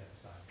stare directly at the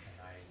sun,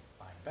 and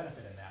I find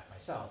benefit in that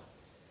myself.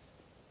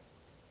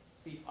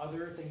 The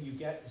other thing you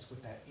get is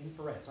with that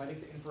infrared. So I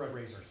think the infrared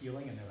rays are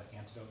healing, and they're the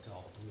antidote to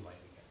all the blue light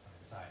we get from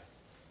inside.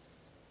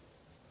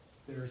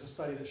 There's a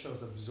study that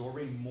shows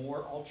absorbing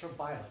more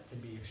ultraviolet can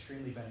be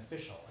extremely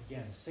beneficial,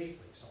 again,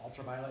 safely. So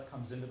ultraviolet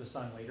comes into the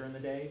sun later in the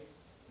day,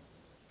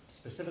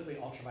 specifically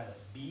ultraviolet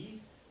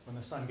B, when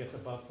the sun gets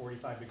above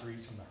 45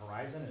 degrees from the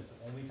horizon, is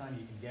the only time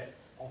you can get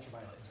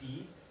ultraviolet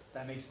B.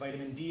 That makes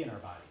vitamin D in our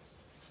bodies.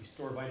 We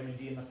store vitamin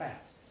D in the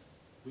fat.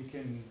 We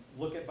can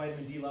look at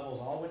vitamin D levels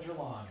all winter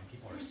long, and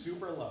people are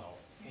super low,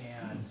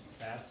 and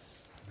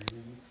that's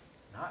really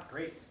not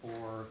great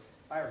for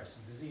virus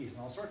and disease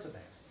and all sorts of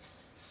things.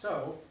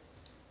 So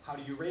how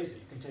do you raise it?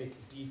 You can take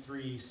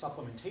D3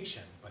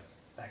 supplementation, but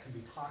that can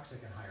be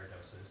toxic in higher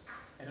doses,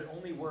 and it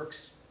only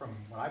works, from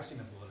what I've seen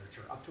in the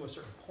literature, up to a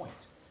certain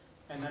point,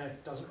 and then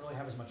it doesn't really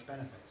have as much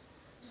benefit.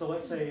 So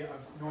let's say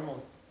a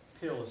normal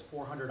pill is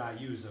 400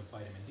 IUs of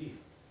vitamin D.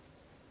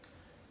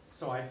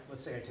 So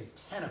let's say I take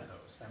 10 of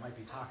those. That might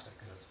be toxic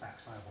because it's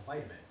fat-soluble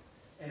vitamin.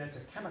 And it's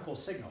a chemical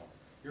signal.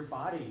 Your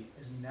body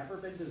has never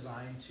been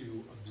designed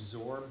to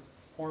absorb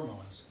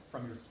hormones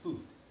from your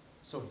food.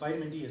 So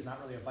vitamin D is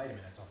not really a vitamin,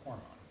 it's a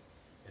hormone.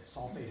 It's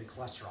sulfated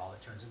cholesterol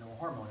that turns into a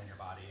hormone in your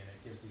body, and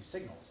it gives these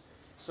signals.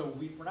 So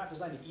we're not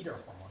designed to eat our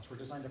hormones, we're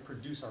designed to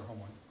produce our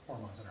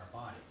hormones in our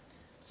body.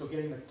 So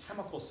getting the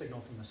chemical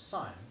signal from the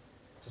sun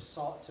to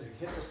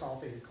hit the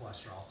sulfated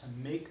cholesterol, to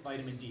make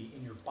vitamin D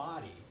in your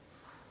body,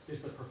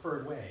 is the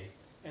preferred way,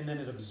 and then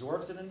it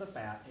absorbs it into the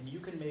fat, and you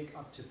can make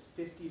up to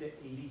 50 to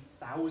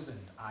 80,000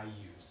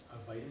 IUs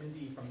of vitamin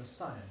D from the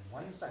sun in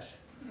one session.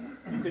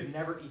 You could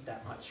never eat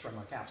that much from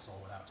a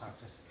capsule without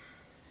toxicity.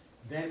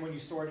 Then when you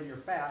store it in your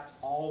fat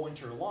all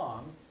winter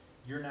long,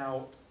 you're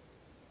now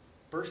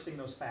bursting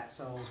those fat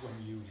cells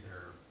when you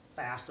either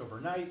fast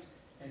overnight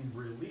and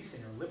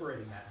releasing or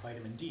liberating that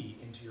vitamin D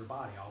into your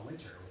body all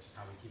winter, which is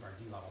how we keep our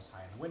D levels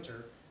high in the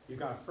winter. You've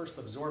got to first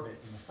absorb it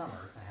in the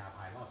summer to have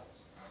high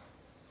levels.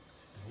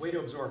 The way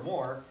to absorb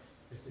more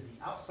is to be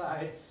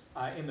outside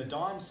in the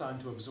dawn sun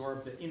to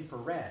absorb the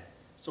infrared.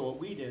 So what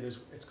we did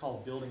is, it's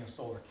called building a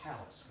solar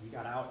callus. We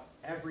got out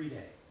every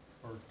day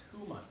for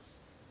 2 months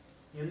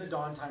in the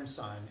dawn time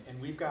sun,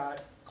 and we've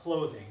got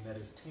clothing that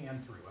is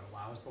tan through. It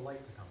allows the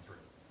light to come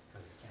through,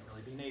 because you can't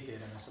really be naked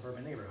in a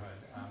suburban neighborhood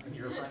in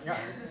your front yard.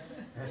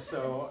 And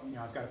so,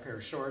 I've got a pair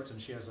of shorts,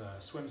 and she has a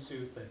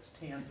swimsuit that's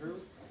tan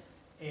through.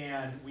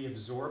 And we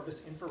absorb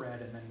this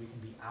infrared, and then we can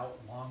be out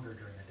longer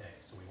during the day.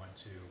 So we went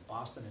to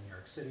Boston and New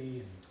York City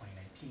in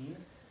 2019.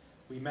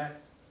 We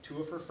met 2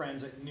 of her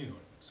friends at noon.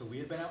 So we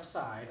had been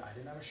outside. I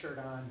didn't have a shirt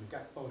on. We've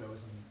got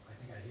photos, and I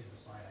think I hid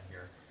the slide on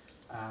here,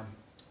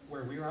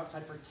 where we were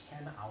outside for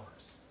 10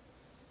 hours.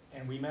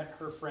 And we met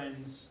her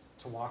friends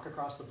to walk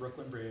across the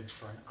Brooklyn Bridge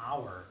for an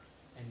hour,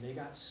 and they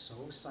got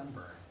so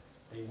sunburned.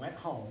 They went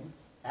home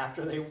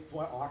after they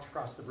walked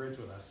across the bridge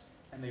with us,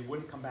 and they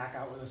wouldn't come back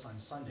out with us on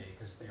Sunday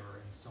because they were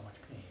in so much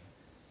pain.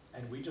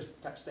 And we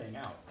just kept staying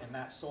out. And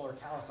that solar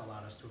callus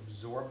allowed us to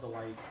absorb the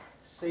light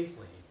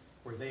safely,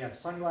 where they had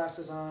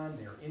sunglasses on,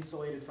 they were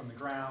insulated from the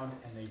ground,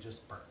 and they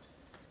just burnt.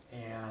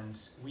 And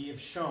we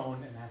have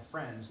shown and have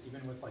friends,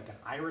 even with like an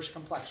Irish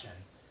complexion,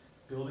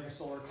 building a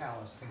solar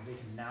callus, and they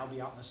can now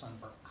be out in the sun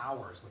for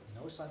hours with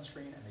no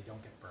sunscreen, and they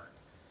don't get burned.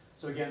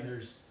 So again,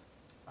 there's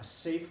a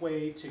safe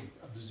way to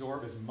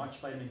absorb as much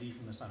vitamin D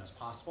from the sun as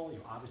possible.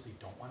 You obviously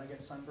don't want to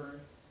get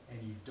sunburned,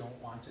 and you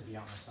don't want to be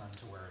out in the sun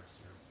to where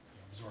you're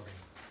absorbing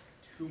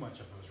too much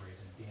of those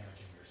rays and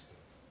damaging your skin.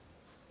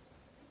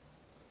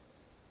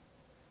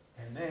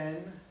 And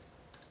then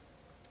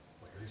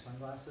wear your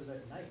sunglasses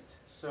at night.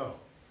 So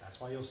that's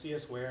why you'll see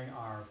us wearing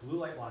our blue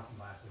light blocking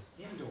glasses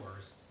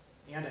indoors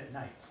and at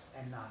night,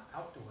 and not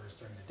outdoors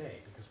during the day,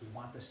 because we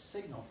want the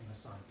signal from the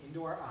sun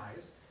into our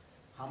eyes.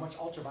 How much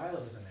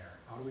ultraviolet is in there?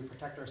 How do we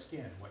protect our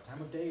skin? What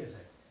time of day is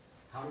it?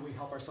 How do we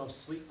help ourselves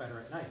sleep better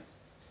at night?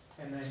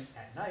 And then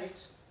at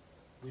night,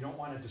 we don't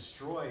want to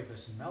destroy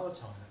this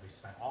melatonin that we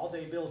spent all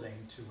day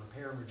building to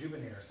repair and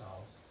rejuvenate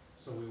ourselves.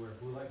 So we wear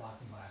blue light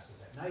blocking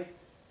glasses at night.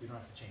 You don't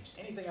have to change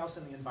anything else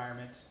in the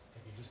environment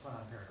if you just put on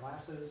a pair of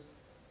glasses.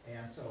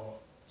 And so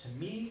to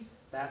me,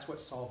 that's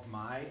what solved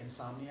my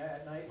insomnia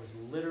at night, was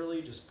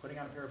literally just putting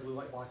on a pair of blue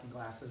light blocking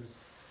glasses.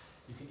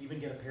 You can even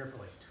get a pair for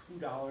like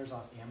 $2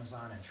 off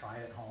Amazon and try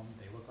it at home.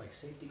 They look like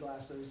safety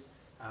glasses,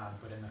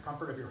 but in the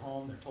comfort of your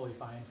home, they're totally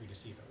fine for you to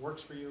see if it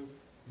works for you.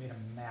 It made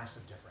a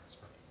massive difference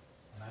for me.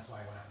 And that's why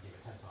I went out and gave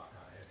a TED Talk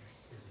on it.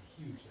 It was a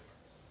huge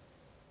difference.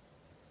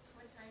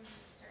 What time do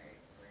you start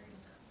wearing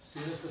them? As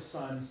soon as the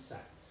sun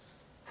sets,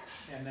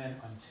 and then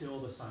until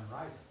the sun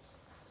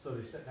rises. So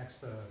they sit next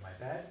to my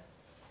bed,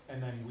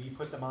 and then we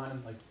put them on,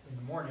 and like in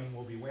the morning,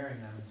 we'll be wearing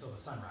them until the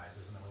sun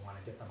rises, and then we want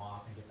to get them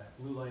off and get that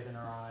blue light in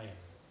our eye and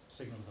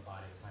signal to the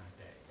body the time of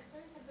day. I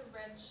always have the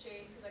red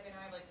shade, because like I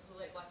know I have like blue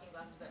light blocking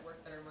glasses at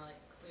work that are more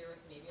like clear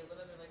with maybe a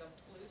little bit of like a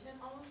blue tint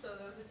almost, so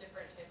those are a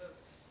different type of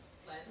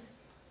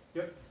lens.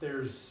 Yep,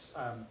 there's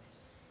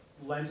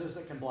lenses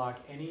that can block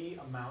any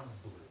amount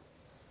of blue.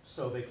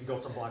 So they can go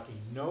from blocking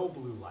no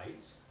blue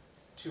light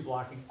to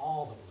blocking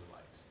all the blue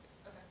light.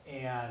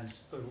 Okay. And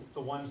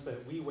the ones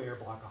that we wear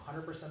block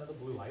 100% of the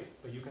blue light,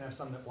 but you can have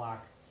some that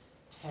block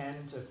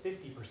 10 to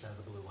 50% of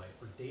the blue light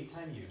for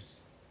daytime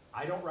use.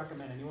 I don't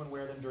recommend anyone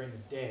wear them during the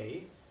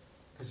day,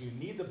 because you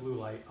need the blue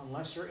light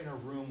unless you're in a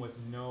room with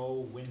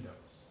no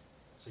windows.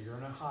 So you're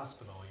in a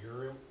hospital,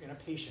 you're in a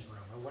patient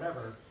room or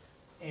whatever,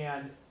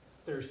 and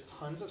there's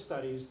tons of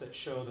studies that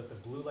show that the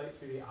blue light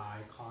through the eye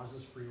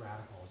causes free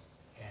radicals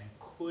and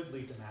could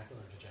lead to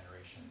macular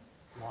degeneration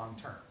long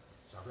term.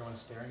 So everyone's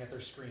staring at their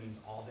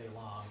screens all day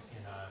long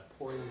in a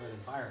poorly lit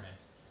environment.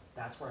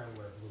 That's where I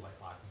wear blue light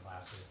blocking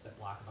glasses that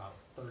block about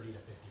 30 to 50%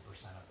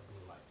 of the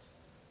blue light.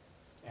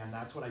 And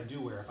that's what I do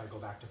wear if I go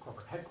back to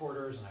corporate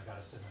headquarters and I've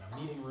got to sit in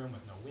a meeting room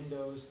with no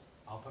windows.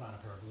 I'll put on a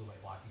pair of blue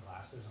light blocking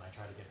glasses, and I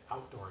try to get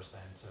outdoors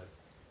then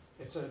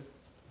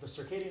the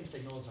circadian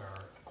signals are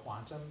a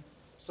quantum.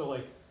 So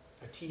like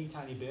a teeny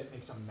tiny bit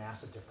makes a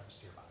massive difference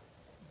to your body.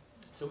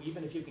 So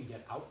even if you can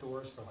get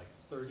outdoors for like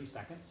 30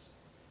 seconds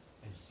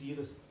and see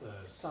the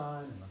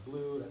sun and the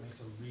blue, that makes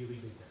a really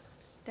big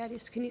difference.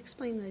 Thaddeus, can you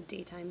explain the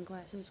daytime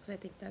glasses? Because I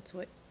think that's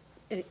what,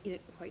 it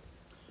didn't quite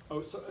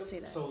say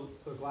that. So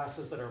the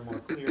glasses that are more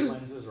clear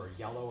lenses or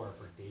yellow are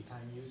for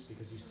daytime use,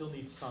 because you still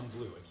need some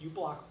blue. If you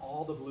block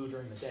all the blue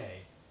during the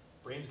day,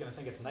 brain's gonna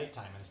think it's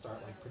nighttime and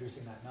start like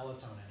producing that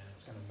melatonin, and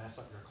it's gonna mess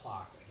up your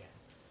clock again.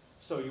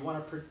 So you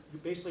want to,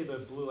 basically the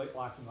blue light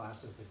blocking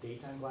glasses, the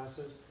daytime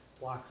glasses,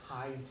 block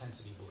high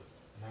intensity blue.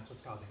 And that's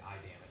what's causing eye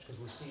damage, because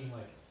we're seeing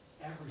like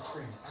every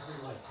screen,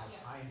 every light has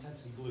high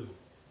intensity blue.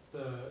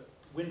 The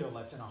window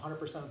lets in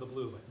 100% of the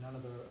blue, but none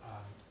of the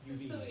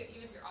UV. So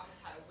even if your office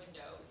had a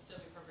window, it would still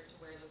be perfect to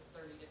wear those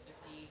 30 to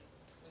 50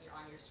 when you're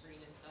on your screen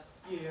and stuff?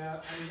 Yeah,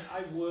 I mean,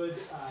 I would,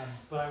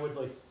 but I would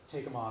like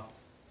take them off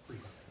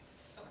frequently.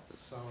 Okay.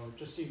 So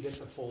just so you get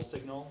the full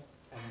signal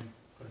and then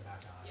put them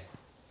back on. Yeah.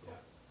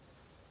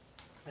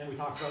 And we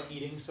talked about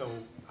eating, so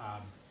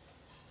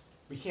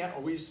we can't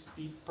always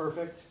be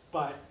perfect,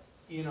 but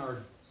in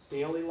our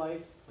daily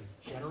life,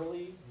 like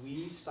generally,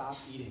 we stop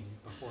eating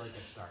before it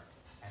gets dark.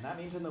 And that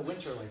means in the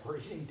winter, like we're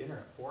eating dinner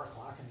at 4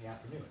 o'clock in the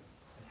afternoon.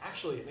 And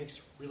actually it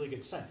makes really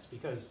good sense,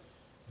 because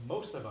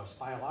most of us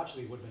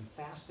biologically would have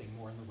been fasting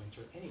more in the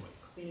winter anyway,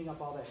 cleaning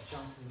up all that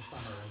junk from the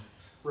summer and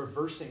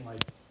reversing,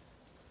 like,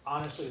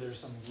 honestly, there's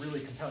some really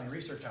compelling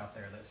research out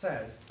there that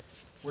says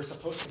we're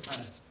supposed to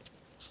kind of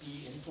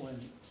be insulin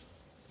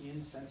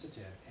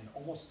insensitive and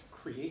almost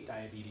create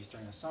diabetes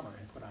during the summer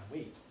and put on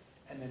weight.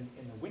 And then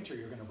in the winter,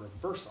 you're going to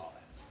reverse all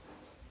that.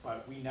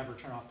 But we never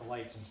turn off the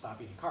lights and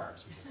stop eating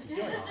carbs. We just keep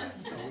doing all that,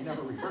 so we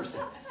never reverse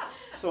it.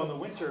 So in the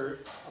winter,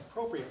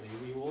 appropriately,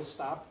 we will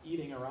stop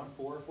eating around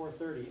 4 or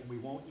 4:30, and we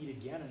won't eat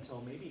again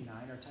until maybe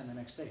 9 or 10 the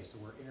next day. So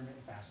we're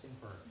intermittent fasting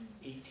for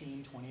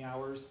 18, 20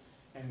 hours,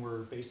 and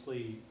we're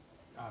basically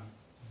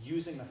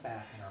using the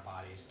fat in our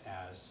bodies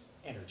as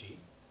energy.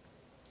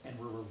 And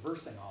we're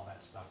reversing all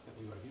that stuff that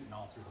we would have eaten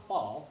all through the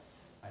fall.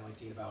 I like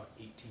to eat about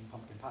 18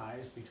 pumpkin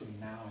pies between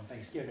now and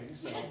Thanksgiving,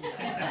 so.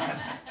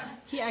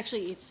 He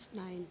actually eats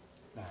 9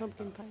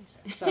 pumpkin about, pies.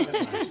 Yeah, 7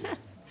 last year,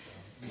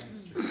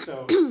 that's true.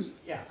 So,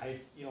 yeah, I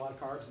eat a lot of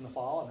carbs in the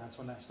fall, and that's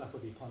when that stuff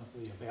would be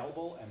plentifully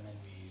available, and then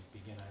we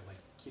begin a like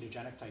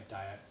ketogenic type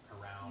diet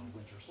around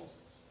winter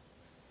solstice.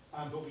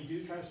 But we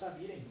do try to stop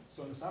eating.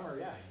 So in the summer,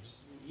 yeah,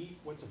 you eat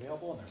what's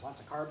available, and there's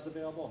lots of carbs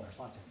available, and there's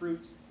lots of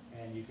fruit.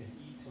 And you can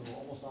eat till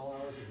almost all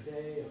hours of the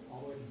day,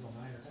 all the way until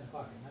 9 or 10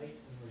 o'clock at night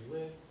where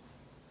you live.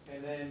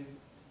 And then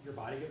your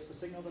body gets the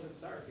signal that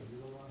it's dark, and you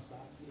really want to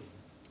stop eating,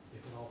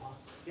 if at all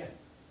possible. Again,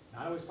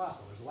 not always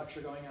possible. There's a lecture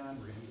going on.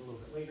 We're going to eat a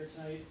little bit later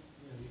tonight.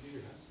 You know, you do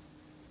your best.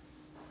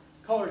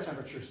 color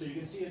temperature. So you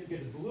can see it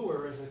gets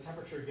bluer as the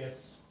temperature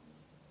gets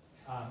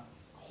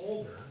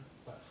colder,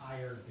 but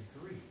higher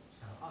degree. It's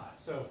kind of odd.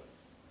 So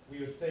we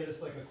would say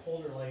this like a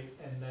colder light,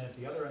 and then at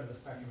the other end of the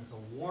spectrum, it's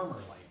a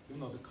warmer light, even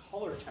though the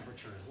color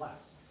temperature is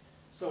less.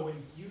 So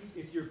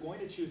if you're going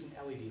to choose an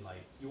LED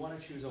light, you want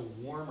to choose a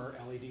warmer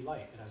LED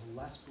light. It has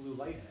less blue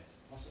light in it.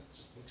 Also, it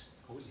just looks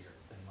cozier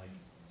than like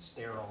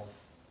sterile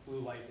blue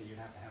light that you'd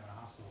have to have in a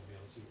hospital to be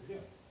able to see what you're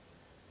doing.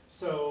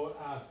 So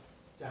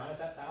down at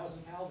that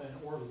 1,000 Kelvin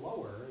or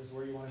lower is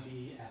where you want to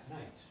be at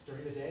night.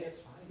 During the day,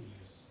 it's fine to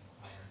use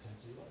higher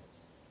intensity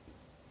lights.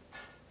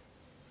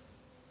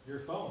 Your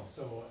phone.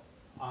 So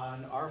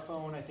on our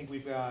phone, I think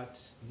we've got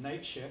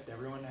night shift.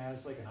 Everyone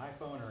has like an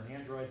iPhone or an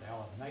Android. They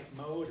all have night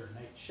mode or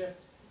night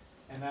shift.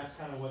 And that's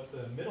kind of what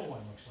the middle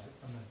one looks like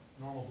from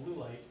the normal blue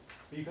light.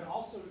 But you can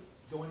also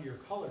go into your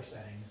color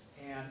settings,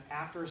 and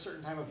after a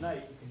certain time of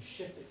night, you can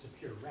shift it to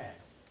pure red.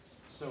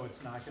 So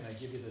it's not going to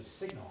give you this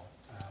signal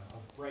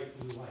of bright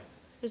blue light.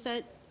 Is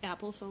that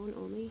Apple phone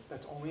only?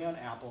 That's only on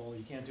Apple.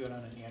 You can't do it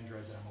on an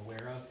Android that I'm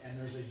aware of. And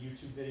there's a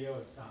YouTube video.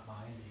 It's not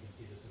mine, but you can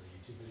see this is a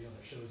YouTube video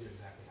that shows you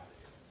exactly how to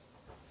do it.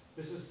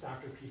 This is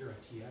Dr. Peter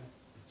Attia.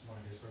 It's one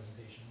of his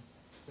presentations.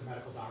 He's a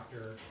medical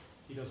doctor.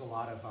 He does a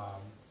lot of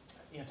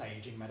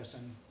anti-aging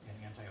medicine and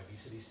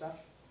anti-obesity stuff.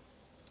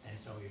 And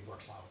so he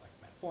works a lot with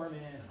like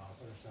metformin and all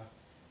this other stuff.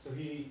 So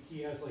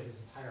he has like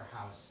his entire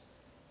house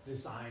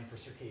designed for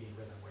circadian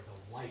rhythm, where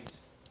the light,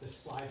 this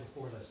slide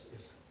before this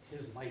is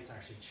his lights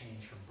actually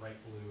change from bright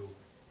blue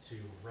to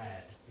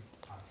red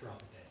throughout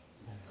the day.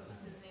 What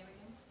was his name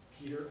again?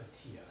 Peter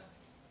Attia.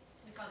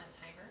 Like on a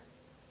timer?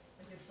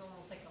 Like it's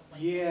almost like a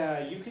light.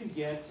 Yeah, you can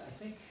get, I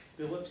think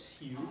Philips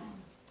Hue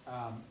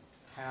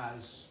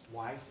has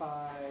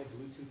Wi-Fi,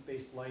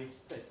 Bluetooth-based lights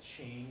that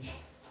change,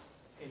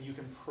 and you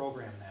can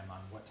program them on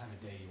what time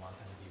of day you want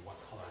them to be, what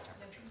color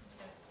temperature.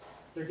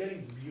 They're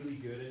getting really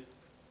good at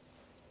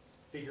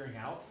figuring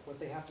out what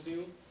they have to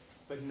do,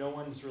 but no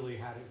one's really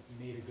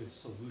made a good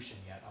solution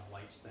yet of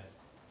lights that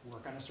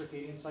work on a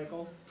circadian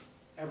cycle.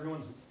 Not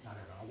everyone,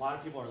 a lot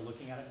of people are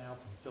looking at it now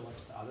from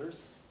Philips to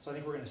others, so I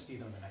think we're going to see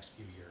them in the next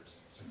few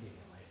years, circadian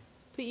lighting.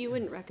 But you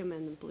wouldn't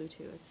recommend the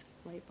Bluetooth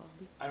light bulb?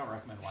 I don't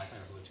recommend Wi-Fi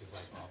or Bluetooth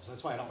light bulbs.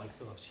 That's why I don't like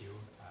Philips Hue.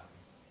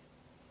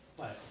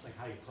 But it's like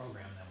how you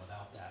program them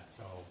without that,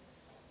 so.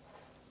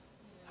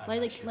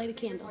 Light a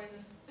candle.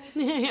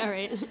 Yeah,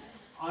 right.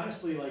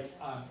 Honestly, like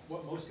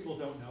what most people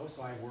don't know,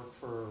 so I work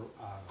for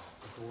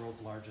the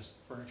world's largest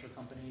furniture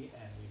company,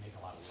 and we make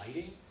a lot of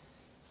lighting.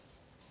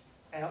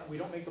 We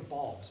don't make the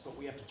bulbs, but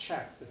we have to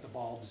check that the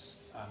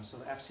bulbs, so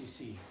the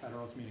FCC,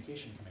 Federal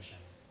Communication Commission,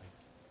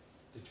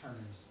 like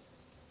determines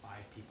 5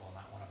 people,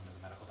 not one of them is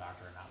a medical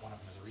doctor, and not one of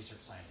them is a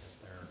research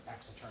scientist. They're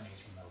ex-attorneys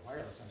from the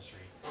wireless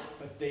industry,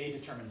 but they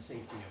determine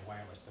safety of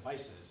wireless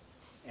devices.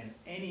 And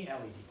any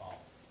LED bulb,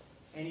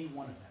 any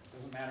one of them,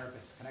 doesn't matter if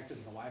it's connected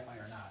to the Wi-Fi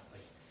or not,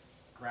 like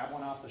grab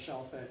one off the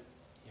shelf at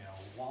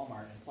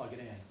Walmart and plug it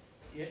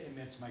in, it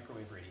emits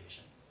microwave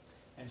radiation.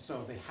 And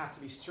so they have to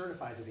be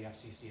certified to the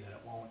FCC that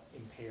it won't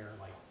impair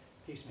like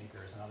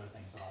pacemakers and other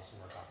things that also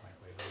work off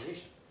microwave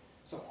radiation.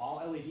 So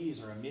all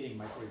LEDs are emitting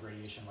microwave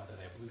radiation, whether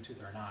they have Bluetooth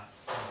or not,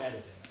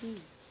 embedded in them.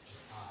 Which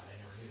is odd. I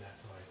never knew that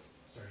until I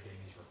started getting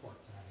these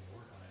reports and having to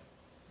work on it.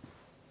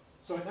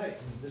 So at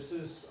night, this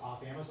is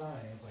off Amazon.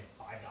 I think it's like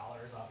 $5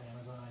 off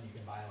Amazon. You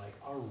can buy like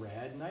a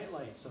red night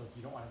light. So if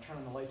you don't want to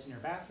turn on the lights in your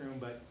bathroom,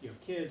 but you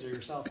have kids or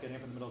yourself getting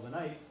up in the middle of the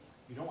night,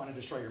 you don't want to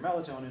destroy your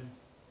melatonin,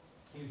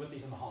 you can put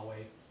these in the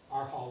hallway.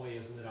 Our hallway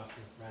is lit up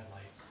with red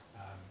lights.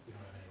 We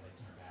don't have any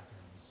lights in our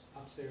bathrooms.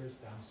 Upstairs,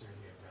 downstairs,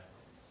 we have red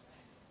lights.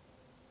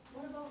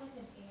 What about like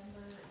an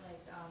amber,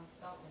 like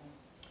salt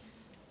lamp?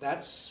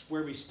 That's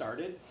where we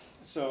started.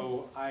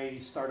 So I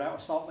start out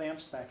with salt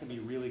lamps. That can be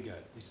really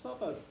good. We still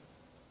have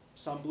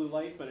some blue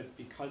light, but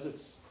because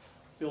it's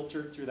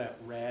filtered through that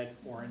red,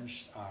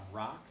 orange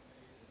rock,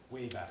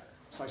 way better.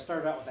 So I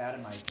started out with that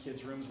in my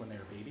kids' rooms when they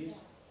were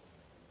babies,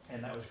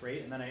 and that was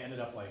great. And then I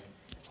ended up like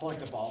pulling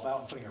the bulb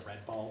out and putting a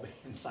red bulb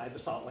inside the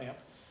salt lamp.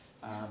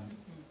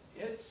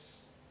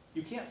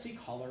 You can't see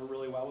color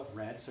really well with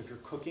red, so if you're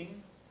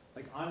cooking,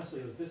 like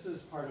honestly, this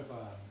is part of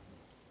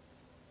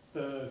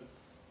the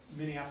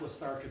Minneapolis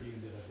Star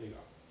Tribune did a big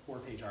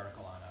 4-page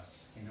article on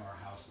us into our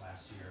house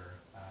last year,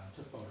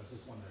 took photos.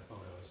 This is one of their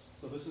photos.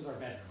 So this is our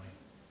bedroom.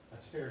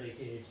 That's Faraday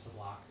cage to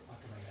block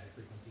electromagnetic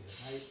frequencies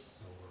at night,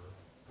 so we're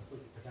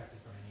completely protected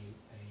from any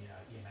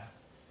EMF.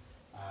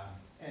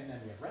 And then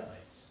we have red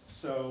lights.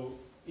 So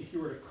if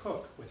you were to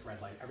cook with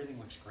red light, everything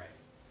looks gray.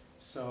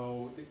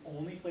 So the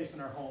only place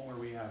in our home where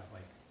we have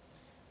like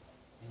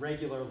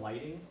regular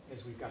lighting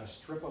is we've got a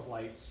strip of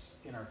lights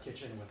in our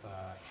kitchen with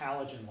a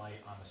halogen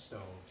light on the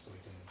stove, so we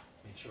can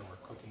make sure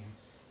we're cooking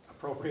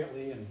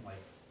appropriately. And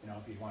like,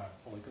 if you want to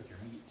fully cook your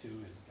meat too,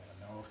 you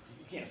gotta know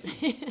you can't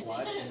see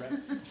blood in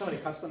red. If somebody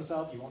cuts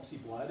themselves, you won't see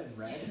blood in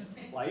red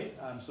light,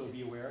 so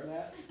be aware of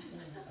that.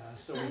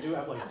 So we do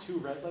have like 2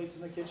 red lights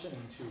in the kitchen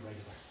and 2 regular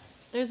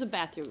lights. There's a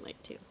bathroom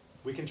light too.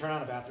 We can turn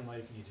on a bathroom light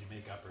if you need to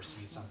make up or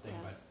see something,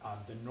 Yeah.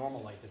 but the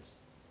normal light that's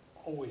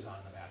always on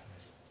in the bathroom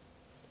is red.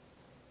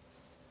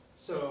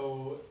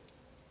 So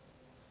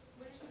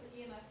What did you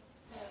say the EMF,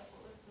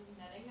 what was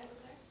the netting that was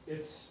there?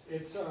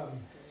 it's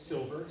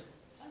silver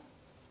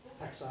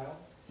textile,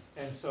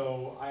 and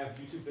so I have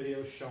YouTube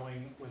videos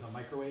showing with a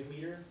microwave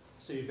meter.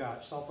 So you've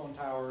got cell phone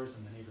towers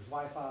and the neighbor's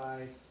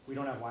Wi-Fi. We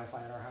don't have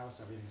Wi-Fi at our house.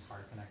 Everything's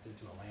hard connected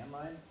to a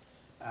landline.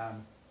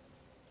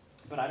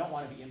 But I don't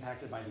want to be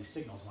impacted by these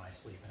signals when I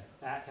sleep, and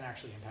that can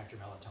actually impact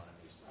your melatonin,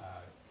 these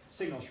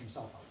signals from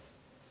cell phones.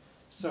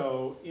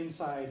 So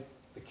inside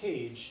the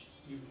cage,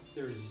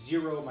 there's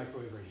 0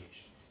 microwave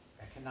radiation.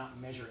 I cannot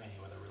measure any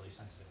with a really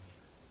sensitive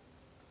meter.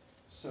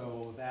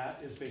 So that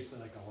is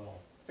basically like a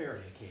little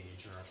Faraday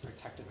cage or a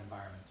protective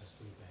environment to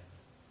sleep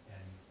in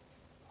and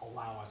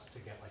allow us to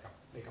get like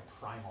make a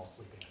primal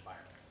sleeping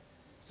environment.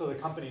 So the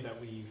company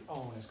that we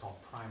own is called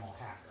Primal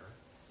Hacker.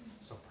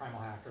 So Primal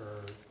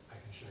Hacker, I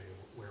can show you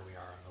where we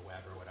are on the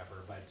web or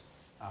whatever, but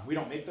we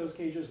don't make those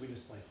cages, we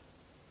just like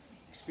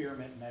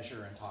experiment,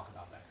 measure, and talk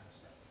about that kind of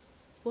stuff.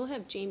 We'll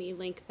have Jamie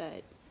link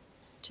that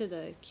to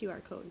the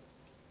QR code,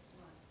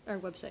 our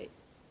website.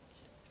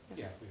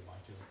 Yeah, if we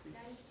want to.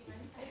 Guys, do you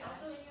mind if I- It's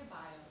also in your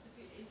bio, so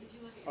if you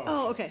look at Oh. your.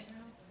 Oh, okay.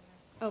 your notes in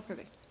there. Oh,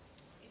 perfect.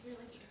 If you're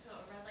looking, so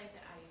a red light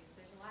that I use,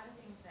 there's a lot of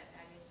things that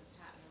Agnes has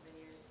taught me over the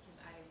years,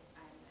 because I'm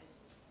a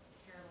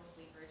terrible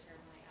sleeper,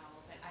 terrible night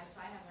owl, but I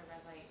have a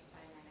red light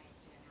by my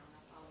nightstand now, and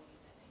that's all we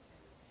use at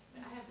nighttime.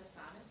 But I have the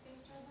sauna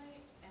space red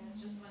light, and it's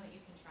just one that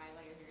you can try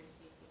while you're here to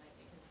see if you like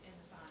it, because in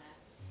the sauna,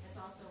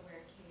 it's also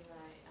where Kayla,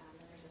 and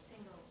there's a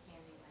single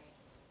standing light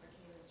where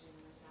Kayla's doing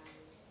the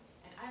massages.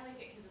 And I like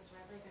it because it's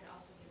red light, but it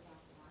also gives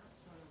off warmth,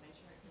 so in the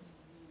winter it feels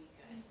really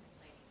good. It's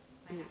like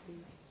my happy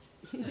place.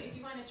 So if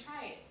you wanna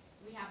try it,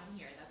 we have them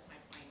here, that's my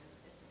point,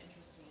 is it's an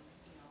interesting,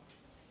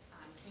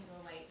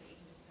 single light that you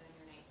can just put on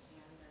your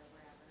nightstand or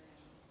wherever and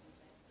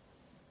use it.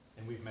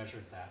 And we've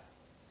measured that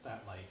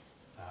light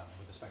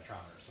with the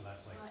spectrometer, so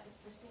that's like, Well,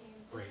 it's the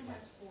same, great this one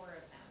light. has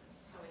 4 of them,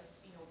 so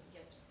it's,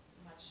 gets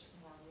much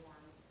more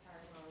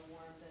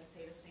warm, than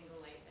say the single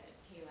light that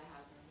Kayla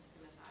has in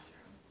the massage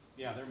room.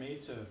 yeah, they're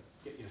made to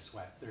get you to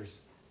sweat.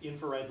 There's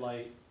infrared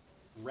light,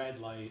 red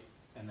light,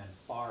 and then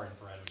far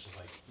infrared, which is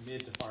like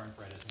mid to far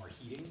infrared is more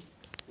heating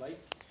light.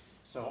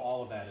 So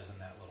all of that is in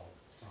that little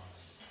sauna.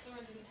 If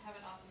someone didn't have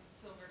an awesome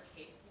silver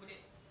cape, would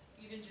it,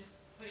 even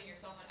just putting your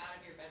cell phone out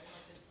of your bedroom,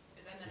 like, is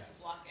that enough to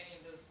Yes. block any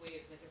of those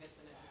waves, like if it's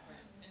in a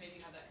different, and maybe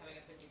you have that coming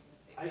up and you can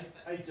say I that,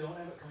 but. don't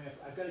have it coming up.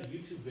 I've got a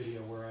YouTube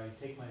video where I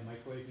take my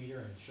microwave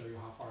meter and show you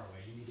how far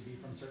away you need to be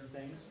from certain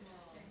things.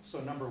 So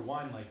number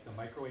one, like the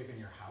microwave in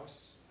your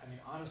house, I mean,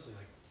 honestly,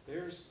 like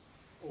there's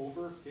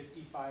over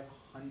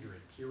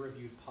 5,500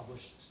 peer-reviewed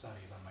published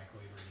studies on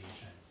microwave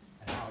radiation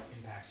and how it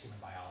impacts human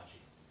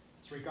biology.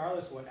 So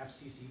regardless of what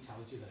FCC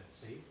tells you that it's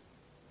safe,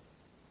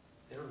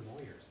 they're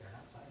lawyers, they're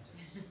not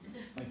scientists.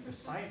 Like the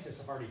scientists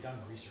have already done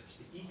the research.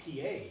 The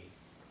EPA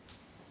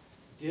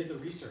did the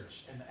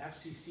research and the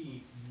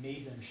FCC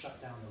made them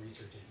shut down the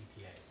research at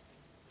EPA.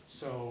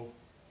 So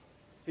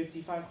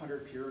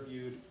 5,500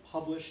 peer-reviewed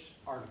published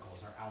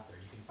articles are out there.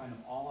 You can find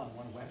them all on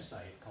one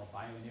website called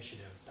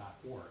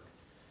bioinitiative.org.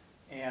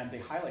 And they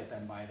highlight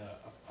them by the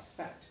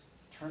effect.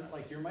 Turn it,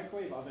 like your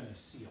microwave oven is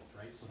sealed,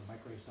 right? So the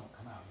microwaves don't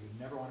come out. You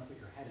never want to put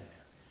your head in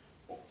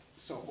there.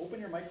 So open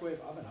your microwave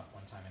oven up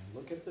one time and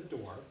look at the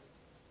door.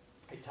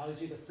 It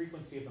tells you the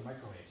frequency of the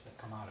microwaves that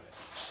come out of it.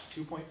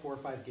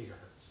 2.45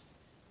 gigahertz.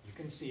 You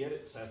can see it,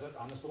 it says it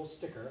on this little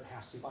sticker, it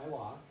has to by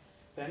law.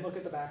 Then look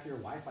at the back of your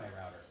Wi-Fi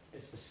router.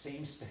 It's the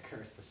same sticker,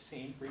 it's the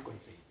same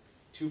frequency,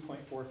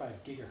 2.45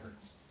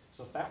 gigahertz.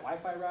 So if that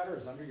Wi-Fi router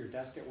is under your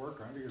desk at work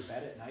or under your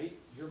bed at night,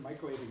 you're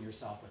microwaving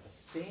yourself with the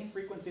same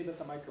frequency that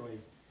the microwave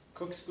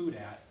cooks food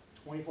at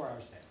 24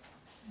 hours a day.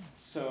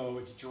 So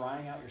it's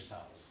drying out your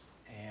cells,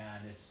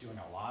 and it's doing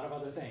a lot of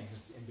other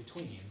things in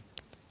between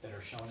that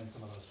are shown in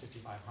some of those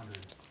 5,500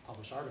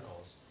 published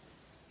articles.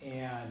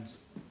 And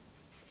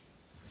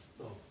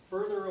the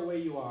further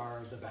away you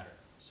are, the better.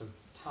 So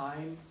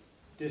time,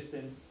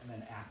 distance, and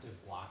then active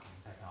blocking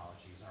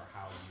technologies are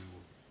how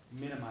you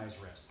minimize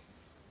risk.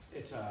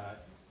 It's a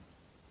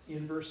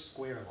inverse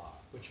square law,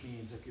 which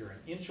means if you're an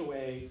inch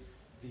away,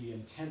 the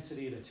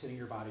intensity that's hitting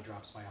your body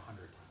drops by 100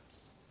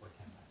 times or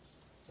 10 times.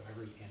 So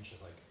every inch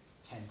is like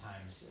 10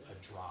 times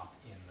a drop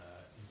in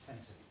the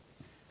intensity.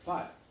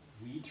 But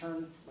we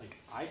turn, like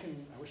I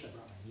wish I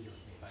brought my meter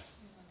with me, but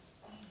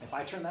if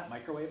I turn that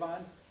microwave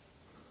on,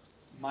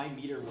 my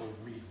meter will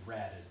read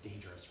red as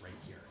dangerous right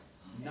here.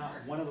 Not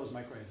one of those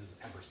microwaves is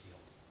ever sealed.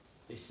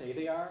 They say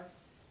they are,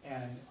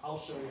 and I'll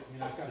show you, I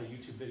mean, I've got a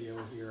YouTube video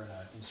here and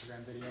an Instagram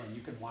video, and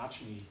you can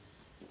watch me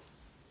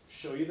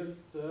show you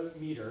the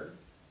meter,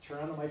 turn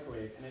on the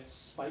microwave, and it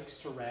spikes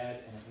to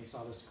red, and it makes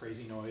all this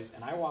crazy noise,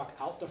 and I walk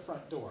out the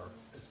front door,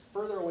 as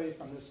further away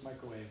from this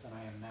microwave than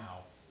I am now,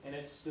 and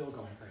it's still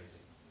going crazy.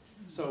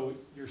 So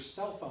your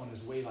cell phone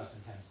is way less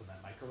intense than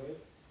that microwave.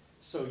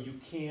 So you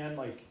can,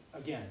 like,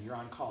 again, you're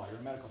on call, you're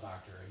a medical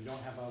doctor, you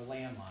don't have a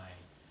landline,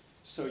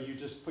 so you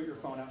just put your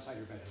phone outside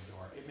your bedroom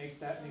door.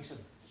 That makes a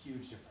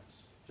huge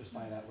difference, just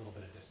by that little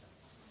bit of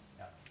distance.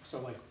 Yeah.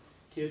 So like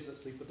kids that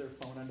sleep with their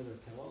phone under their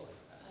pillow,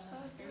 like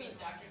stuff. You mean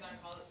doctors on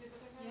call that say that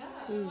they're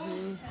Yeah.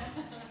 Mhm.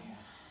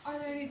 Are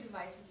there any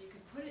devices you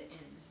could put it in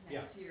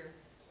next to your?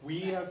 We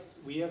have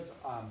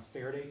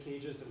Faraday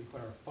cages that we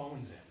put our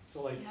phones in.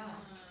 So like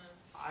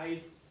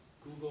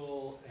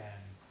Google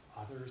and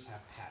others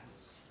have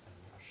patents, and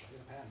I'll show you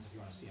the patents if you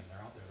want to see them. They're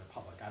out there. They're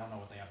public. I don't know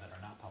what they have that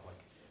are not public.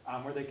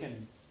 Where they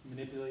can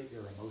manipulate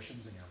your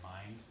emotions and your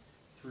mind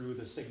through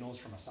the signals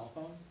from a cell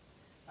phone.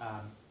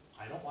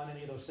 I don't want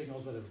any of those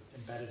signals that are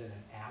embedded in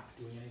an app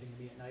doing anything to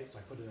me at night, so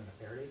I put it in a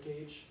Faraday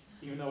cage,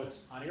 even though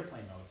it's on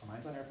airplane mode. So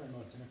mine's on airplane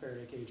mode, it's in a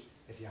Faraday cage,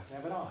 if you have to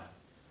have it on.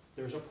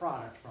 There's a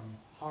product from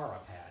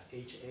Harapad,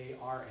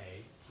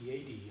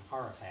 H-A-R-A-P-A-D,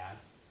 Harapad.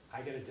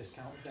 I get a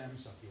discount with them,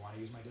 so if you want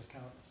to use my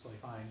discount, it's totally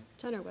fine.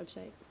 It's on our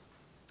website.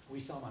 We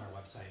sell them on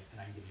our website,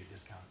 and I can give you a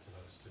discount to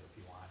those too if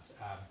you want.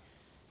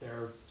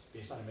 They're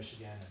based out of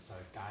Michigan. It's a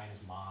guy and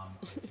his mom,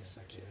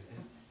 executive,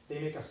 and they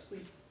make a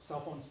cell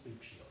phone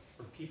sleep shield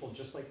for people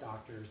just like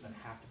doctors that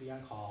have to be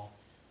on call.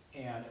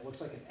 And it looks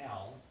like an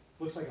L,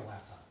 looks like a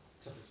laptop,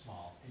 except it's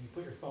small. And you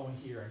put your phone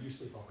here, and you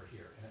sleep over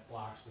here, and it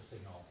blocks the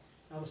signal.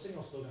 Now the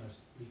signal's still going to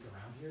leak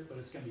around here, but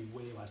it's going to be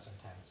way less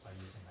intense by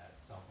using that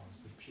cell phone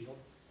sleep shield.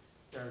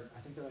 I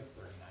think they're like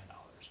 $39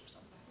 or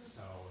something.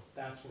 So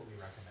that's what we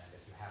recommend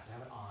if you have to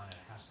have it on and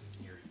it has to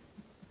be near you.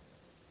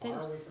 Far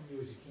away from you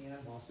as you can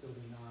while still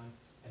being on,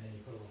 and then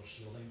you put a little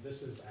shielding.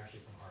 This is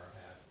actually from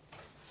Harapad.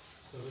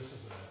 So this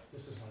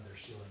is one of their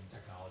shielding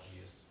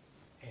technologies.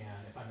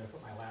 And if I'm going to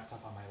put my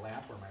laptop on my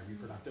lap where my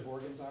reproductive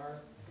organs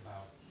are, think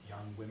about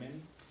young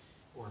women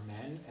or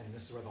men, and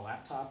this is where the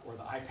laptop or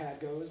the iPad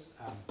goes,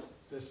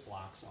 this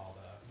blocks all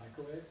the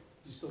microwave.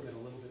 You still get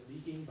a little bit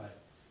leaking, but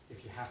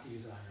if you have to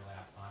use it on your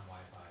lap on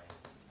Wi-Fi,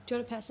 Do you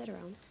want to pass that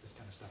around? this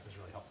kind of stuff is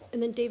really helpful.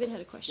 And then David had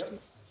a question.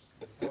 Yep.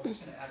 I was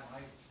just going to add, when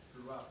I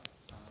grew up,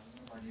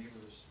 one of our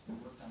neighbors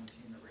worked on the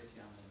team at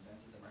Raytheon and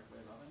invented the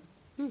microwave oven.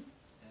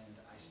 And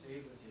I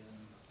stayed with him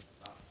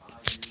about 5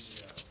 years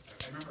ago.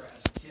 I remember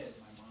as a kid,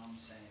 my mom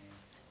saying,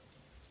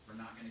 we're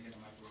not going to get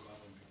a microwave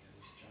oven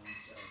because John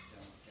said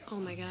don't get one.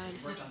 Oh my God. So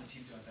he worked on the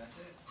team to invent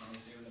it, and I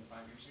stayed with him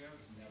 5 years ago.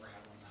 He's never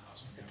had one in the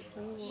house. Never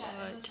Oh. allowed.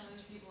 Yeah, and What? some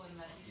of people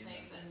invent these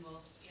things and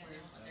will swear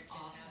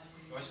off.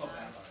 I always felt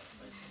bad about it.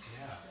 Like,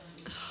 Yeah,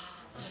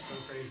 that's so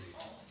crazy.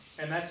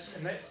 And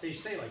they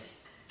say like,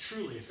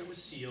 truly, if it was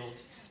sealed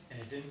and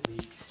it didn't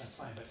leak, that's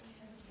fine. But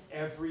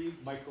every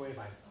microwave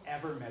I've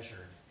ever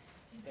measured,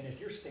 and if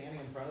you're standing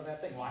in front of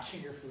that thing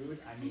watching your food,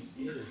 I mean,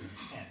 it is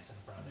intense in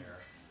front of there.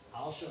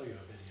 I'll show you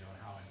a video on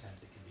how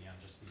intense it can be on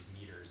just these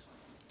meters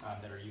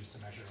that are used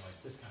to measure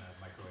like this kind of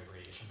microwave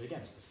radiation. But again,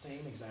 it's the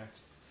same exact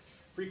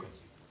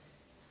frequency,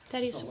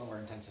 That just is, a lower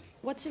intensity.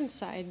 what's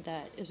inside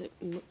that? Is it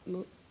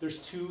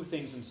There's two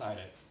things inside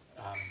it,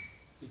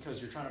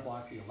 because you're trying to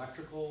block the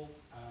electrical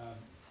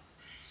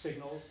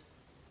signals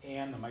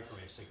and the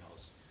microwave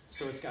signals.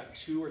 So it's got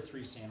 2 or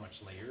 3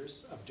 sandwich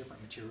layers of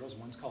different materials.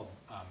 One's called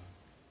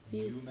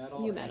mu metal,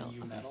 mu-metal, mu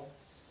okay. metal,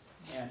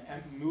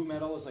 and mu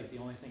metal is like the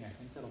only thing I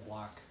think that'll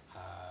block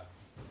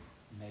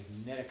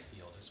magnetic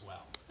field as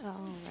well.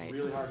 Oh, right.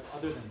 Really hard,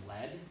 other than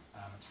lead,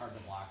 it's hard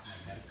to block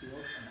magnetic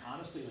fields. And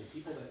honestly, like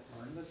people that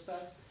learn this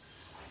stuff,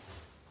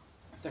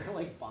 they're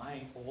like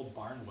buying old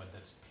barnwood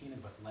that's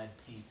painted with lead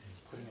paint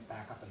and putting it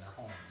back up in their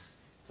homes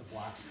to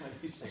block some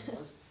of these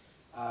signals.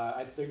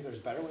 I think there's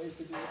better ways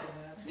to do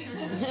it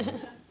than that.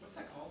 what's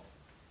that called?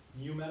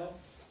 Mu metal?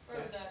 Or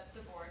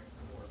the board.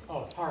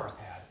 Oh,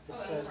 Harapad. It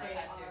says right.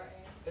 That too.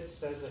 it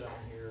says it on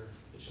here.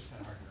 It's just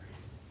kind of hard to read.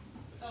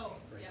 It's Oh,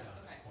 right yeah, down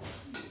this okay. corner.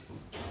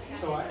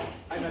 So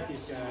I met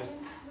these guys.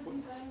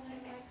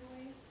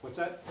 What's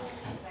that?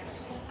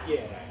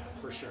 Yeah,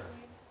 for sure,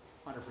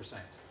 100%.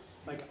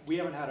 Like we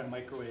haven't had a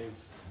microwave.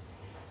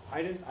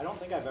 I don't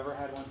think I've ever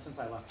had one since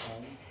I left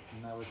home,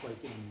 and that was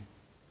like in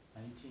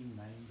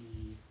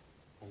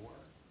 1994.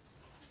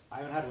 I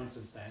haven't had one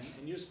since then,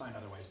 and you just find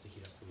other ways to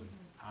heat up food.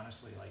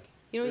 Honestly, like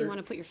You don't even there- want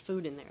to put your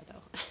food in there,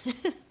 though.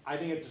 I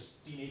think it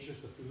just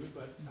denatures the food,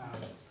 but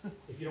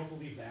if you don't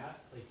believe that,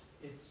 like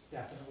it's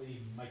definitely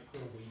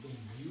microwaving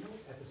you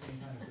at the same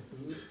time as the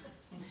food.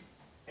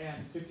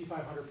 And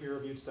 5,500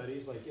 peer-reviewed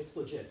studies, like it's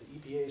legit. The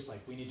EPA is like,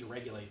 we need to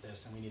regulate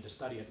this and we need to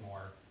study it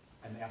more.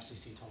 And the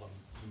FCC told them,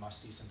 you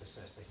must cease and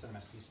desist. They sent them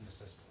a cease and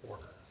desist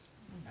order.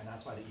 And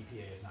that's why the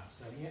EPA is not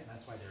studying it, and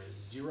that's why there is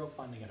zero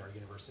funding at our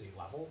university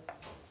level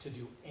to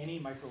do any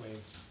microwave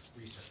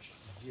research,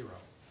 zero.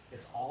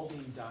 It's all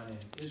being done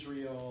in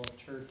Israel,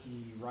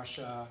 Turkey,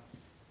 Russia.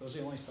 Those are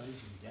the only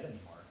studies you can get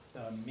anymore.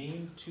 The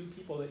main 2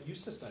 people that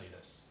used to study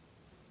this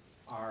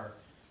are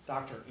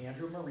Dr.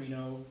 Andrew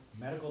Marino,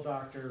 medical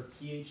doctor,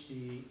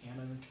 PhD, and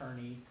an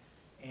attorney,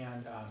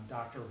 and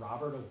Dr.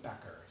 Robert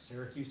O'Becker,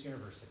 Syracuse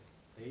University.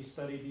 They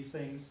studied these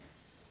things,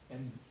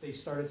 and they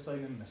started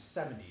studying them in the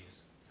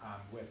 70s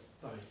with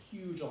the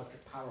huge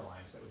electric power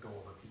lines that would go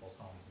over people's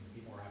homes, and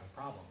people were having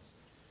problems.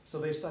 So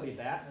they studied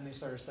that, and then they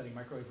started studying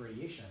microwave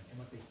radiation, and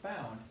what they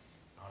found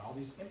all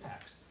these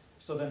impacts.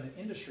 So then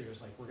the industry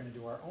was like, we're going to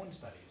do our own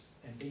studies,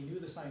 and they knew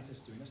the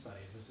scientists doing the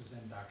studies. This is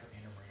in Dr.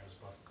 Andrew Marino's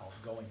book called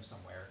Going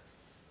Somewhere.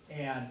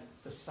 And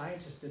the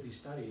scientists did these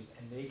studies,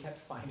 and they kept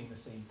finding the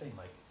same thing.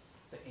 Like,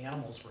 the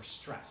animals were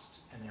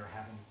stressed and they were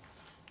having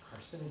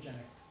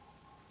carcinogenic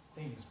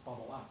things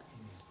bubble up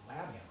in these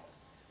lab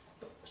animals.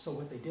 So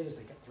what they did is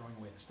they kept throwing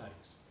away the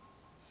studies.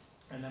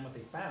 And then what they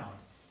found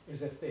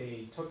is if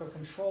they took a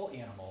control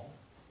animal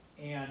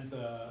and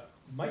the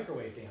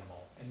microwaved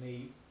animal and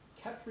they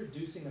kept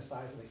reducing the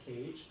size of the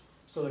cage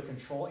so the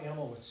control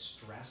animal was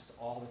stressed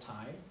all the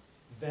time,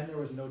 then there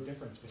was no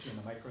difference between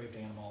the microwaved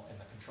animal and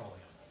the control animal.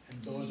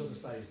 And those are the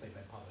studies they've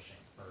been publishing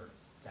for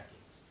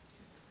decades.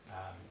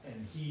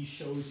 And he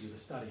shows you the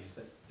studies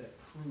that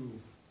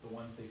prove the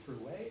ones they threw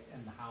away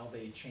and how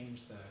they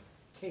changed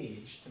the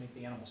cage to make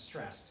the animal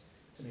stressed,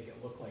 to make it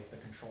look like the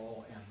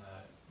control and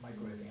the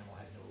microwave animal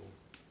had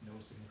no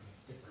significant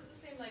So difference.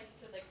 it's the same like,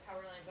 so like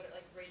power line, but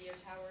like radio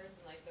towers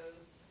and like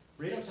those.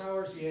 Radio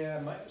towers,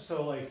 yeah,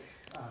 so like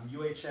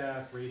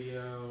UHF,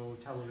 radio,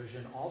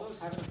 television, all those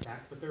have an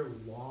effect, but they're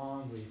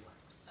long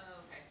wavelengths.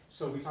 Oh, okay.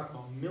 So we talk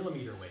about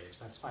millimeter waves,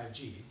 that's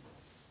 5G.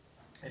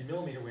 And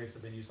millimeter waves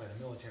have been used by the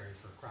military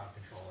for crowd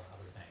control and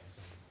other things.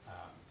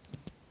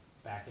 And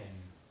back in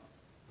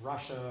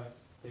Russia,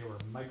 they were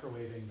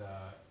microwaving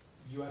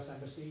the US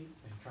embassy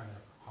and trying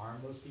to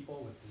harm those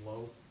people with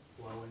low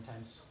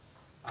intense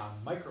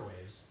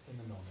microwaves in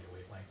the millimeter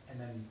wavelength.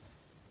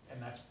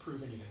 And that's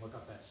proven, you can look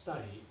up that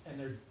study,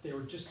 and they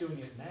were just doing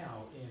it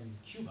now in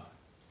Cuba.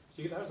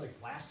 So that was like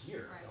last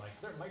year. Right.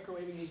 They're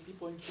microwaving these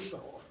people in Cuba.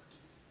 Well,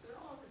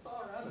 it's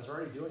all around us, we're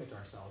already doing it to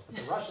ourselves. But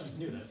the Russians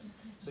knew this.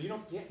 So you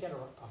can't get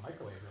a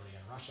microwave really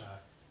in Russia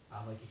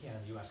like you can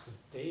in the US,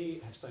 because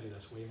they have studied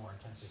this way more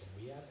intensely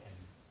than we have, and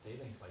they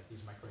think like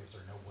these microwaves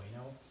are no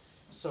bueno.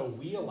 So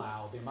we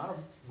allow the amount of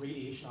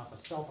radiation off a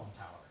cell phone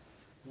tower,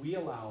 we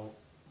allow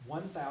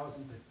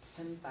 1,000 to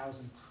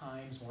 10,000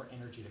 times more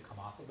energy to come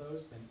off of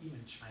those than even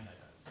China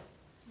does.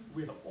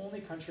 We're the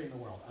only country in the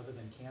world, other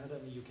than Canada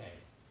and the UK,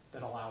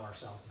 that allow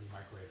ourselves to be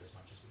microwaved as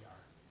much as we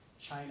are.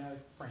 China,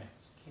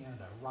 France,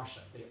 Canada, Russia,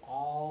 they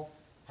all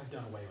have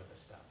done away with this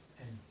stuff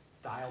and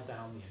dialed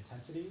down the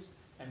intensities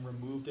and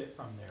removed it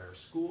from their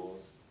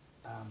schools,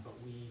 but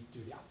we do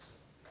the opposite.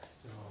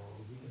 So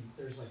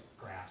there's like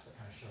graphs that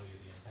kind of show you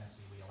the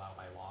intensity we allow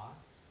by law,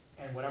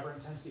 and whatever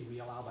intensity we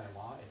allow by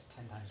law, it's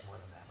 10 times more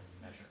than that when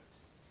you measure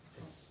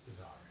it. It's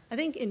bizarre. I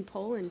think in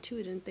Poland too,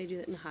 didn't they do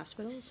that in the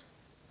hospitals?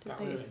 Got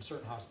rid of it in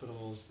certain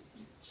hospitals.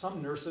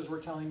 Some nurses were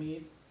telling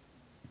me,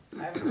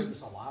 I haven't heard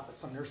this a lot, but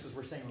some nurses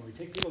were saying when we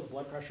take people's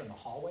blood pressure in the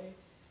hallway,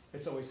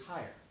 it's always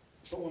higher.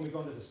 But when we go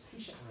into this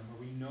patient room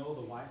where we know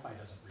the Wi-Fi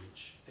doesn't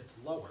reach, it's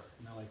lower.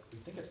 And they're like, we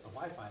think it's the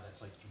Wi-Fi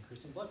that's like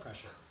increasing blood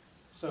pressure.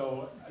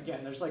 So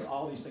again, there's like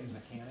all these things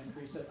that can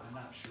increase it. I'm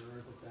not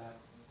sure that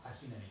I've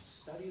seen any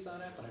studies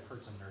on it, but I've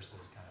heard some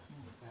nurses kind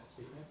of make that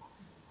statement.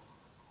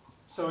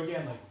 So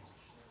again, like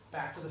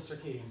back to the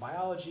circadian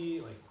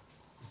biology, like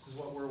this is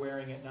what we're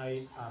wearing at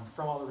night.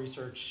 From all the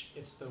research,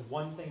 it's the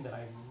one thing that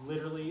I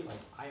literally, like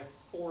I have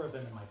 4 of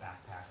them in my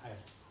backpack. I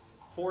have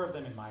 4 of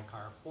them in my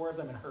car, 4 of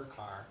them in her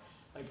car.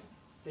 Like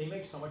they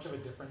make so much of a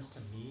difference to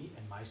me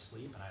and my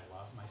sleep, and I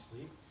love my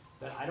sleep,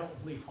 that I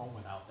don't leave home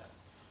without them.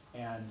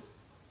 And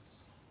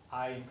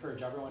I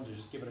encourage everyone to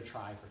just give it a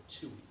try for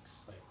 2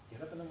 weeks. Like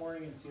get up in the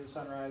morning and see the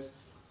sunrise,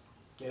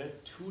 get a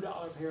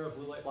 $2 pair of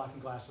blue light blocking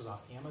glasses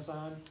off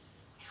Amazon,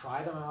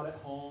 try them out at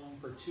home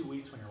for 2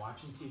 weeks when you're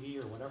watching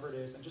TV or whatever it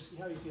is, and just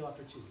see how you feel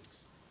after 2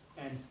 weeks.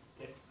 And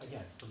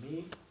again, for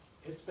me,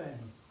 it's been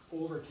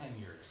over 10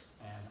 years,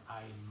 and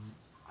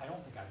I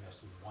don't think I've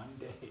missed one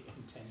day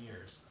in 10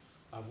 years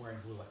of wearing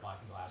blue light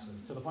blocking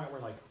glasses, to the point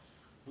where like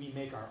we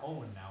make our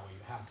own now. We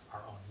have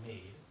our own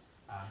made,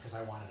 because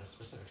I wanted a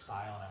specific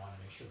style and I wanted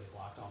to make sure they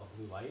blocked all the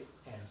blue light,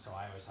 and so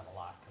I always have a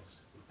lot because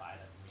we buy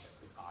them, we have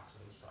big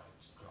boxes, so I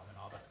just throw them in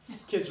all the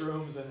kids'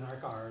 rooms and in our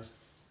cars,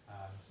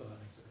 so that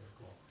makes it really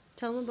cool.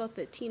 Tell them about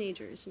the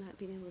teenagers not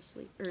being able to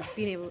sleep, or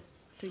being able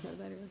to go to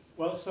bed early.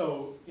 Well,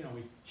 so,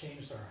 we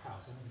changed our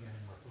house. I don't think I have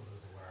any more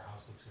photos of what our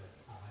house looks like.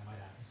 I might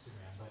on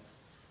Instagram, but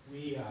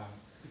we,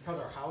 because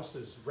our house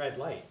is red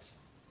light,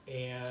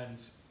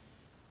 and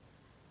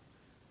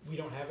we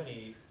don't have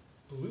any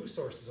blue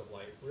sources of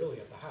light really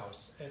at the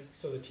house, and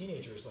so the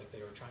teenagers, like, they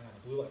were trying on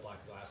the blue light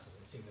blocking glasses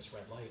and seeing this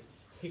red light.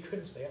 They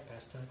couldn't stay up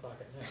past 10 o'clock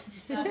at night.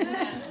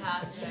 That's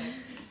fantastic.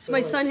 So my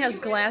like, son has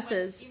You wear them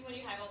glasses. even when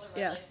you have all the red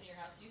Yeah. lights in your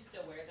house, you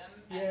still wear them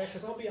at Yeah, night?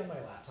 because I'll be on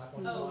my laptop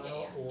once in a Oh, while, yeah,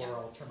 yeah, or yeah.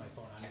 I'll turn my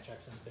phone on and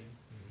check something.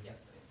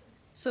 Yep, that makes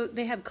sense. So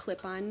they have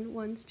clip-on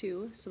ones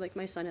too. So like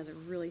my son has a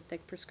really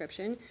thick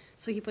prescription,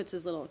 so he puts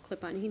his little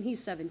clip-on.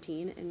 He's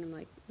 17, and I'm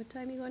like, "What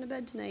time are you going to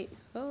bed tonight?"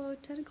 "Oh,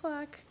 10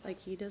 o'clock."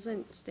 Like he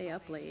doesn't stay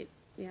up late.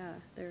 Yeah,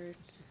 they're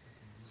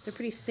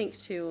pretty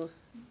synced to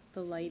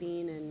the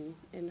lighting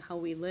and how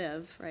we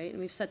live, right? And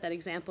we've set that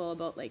example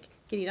about like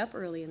getting up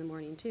early in the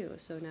morning too.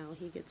 So now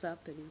he gets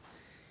up and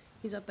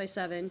he's up by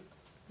 7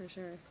 for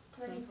sure.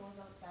 So then he goes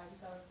outside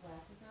without his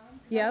glasses on?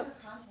 'Cause Yep. I wear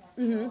contacts,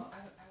 Mhm. so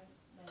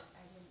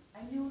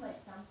I knew like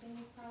something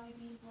was probably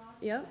being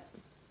blocked. Yep.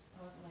 But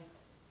I wasn't like,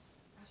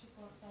 I should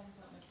go outside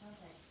without my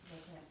contacts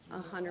because I can't see.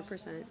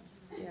 100%.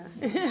 Yeah.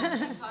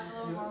 Can you talk a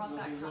little more about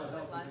that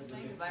contact lens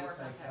thing, because I wear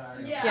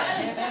contacts.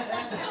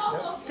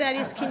 Yeah.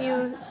 Thaddeus, can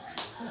you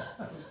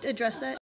address that?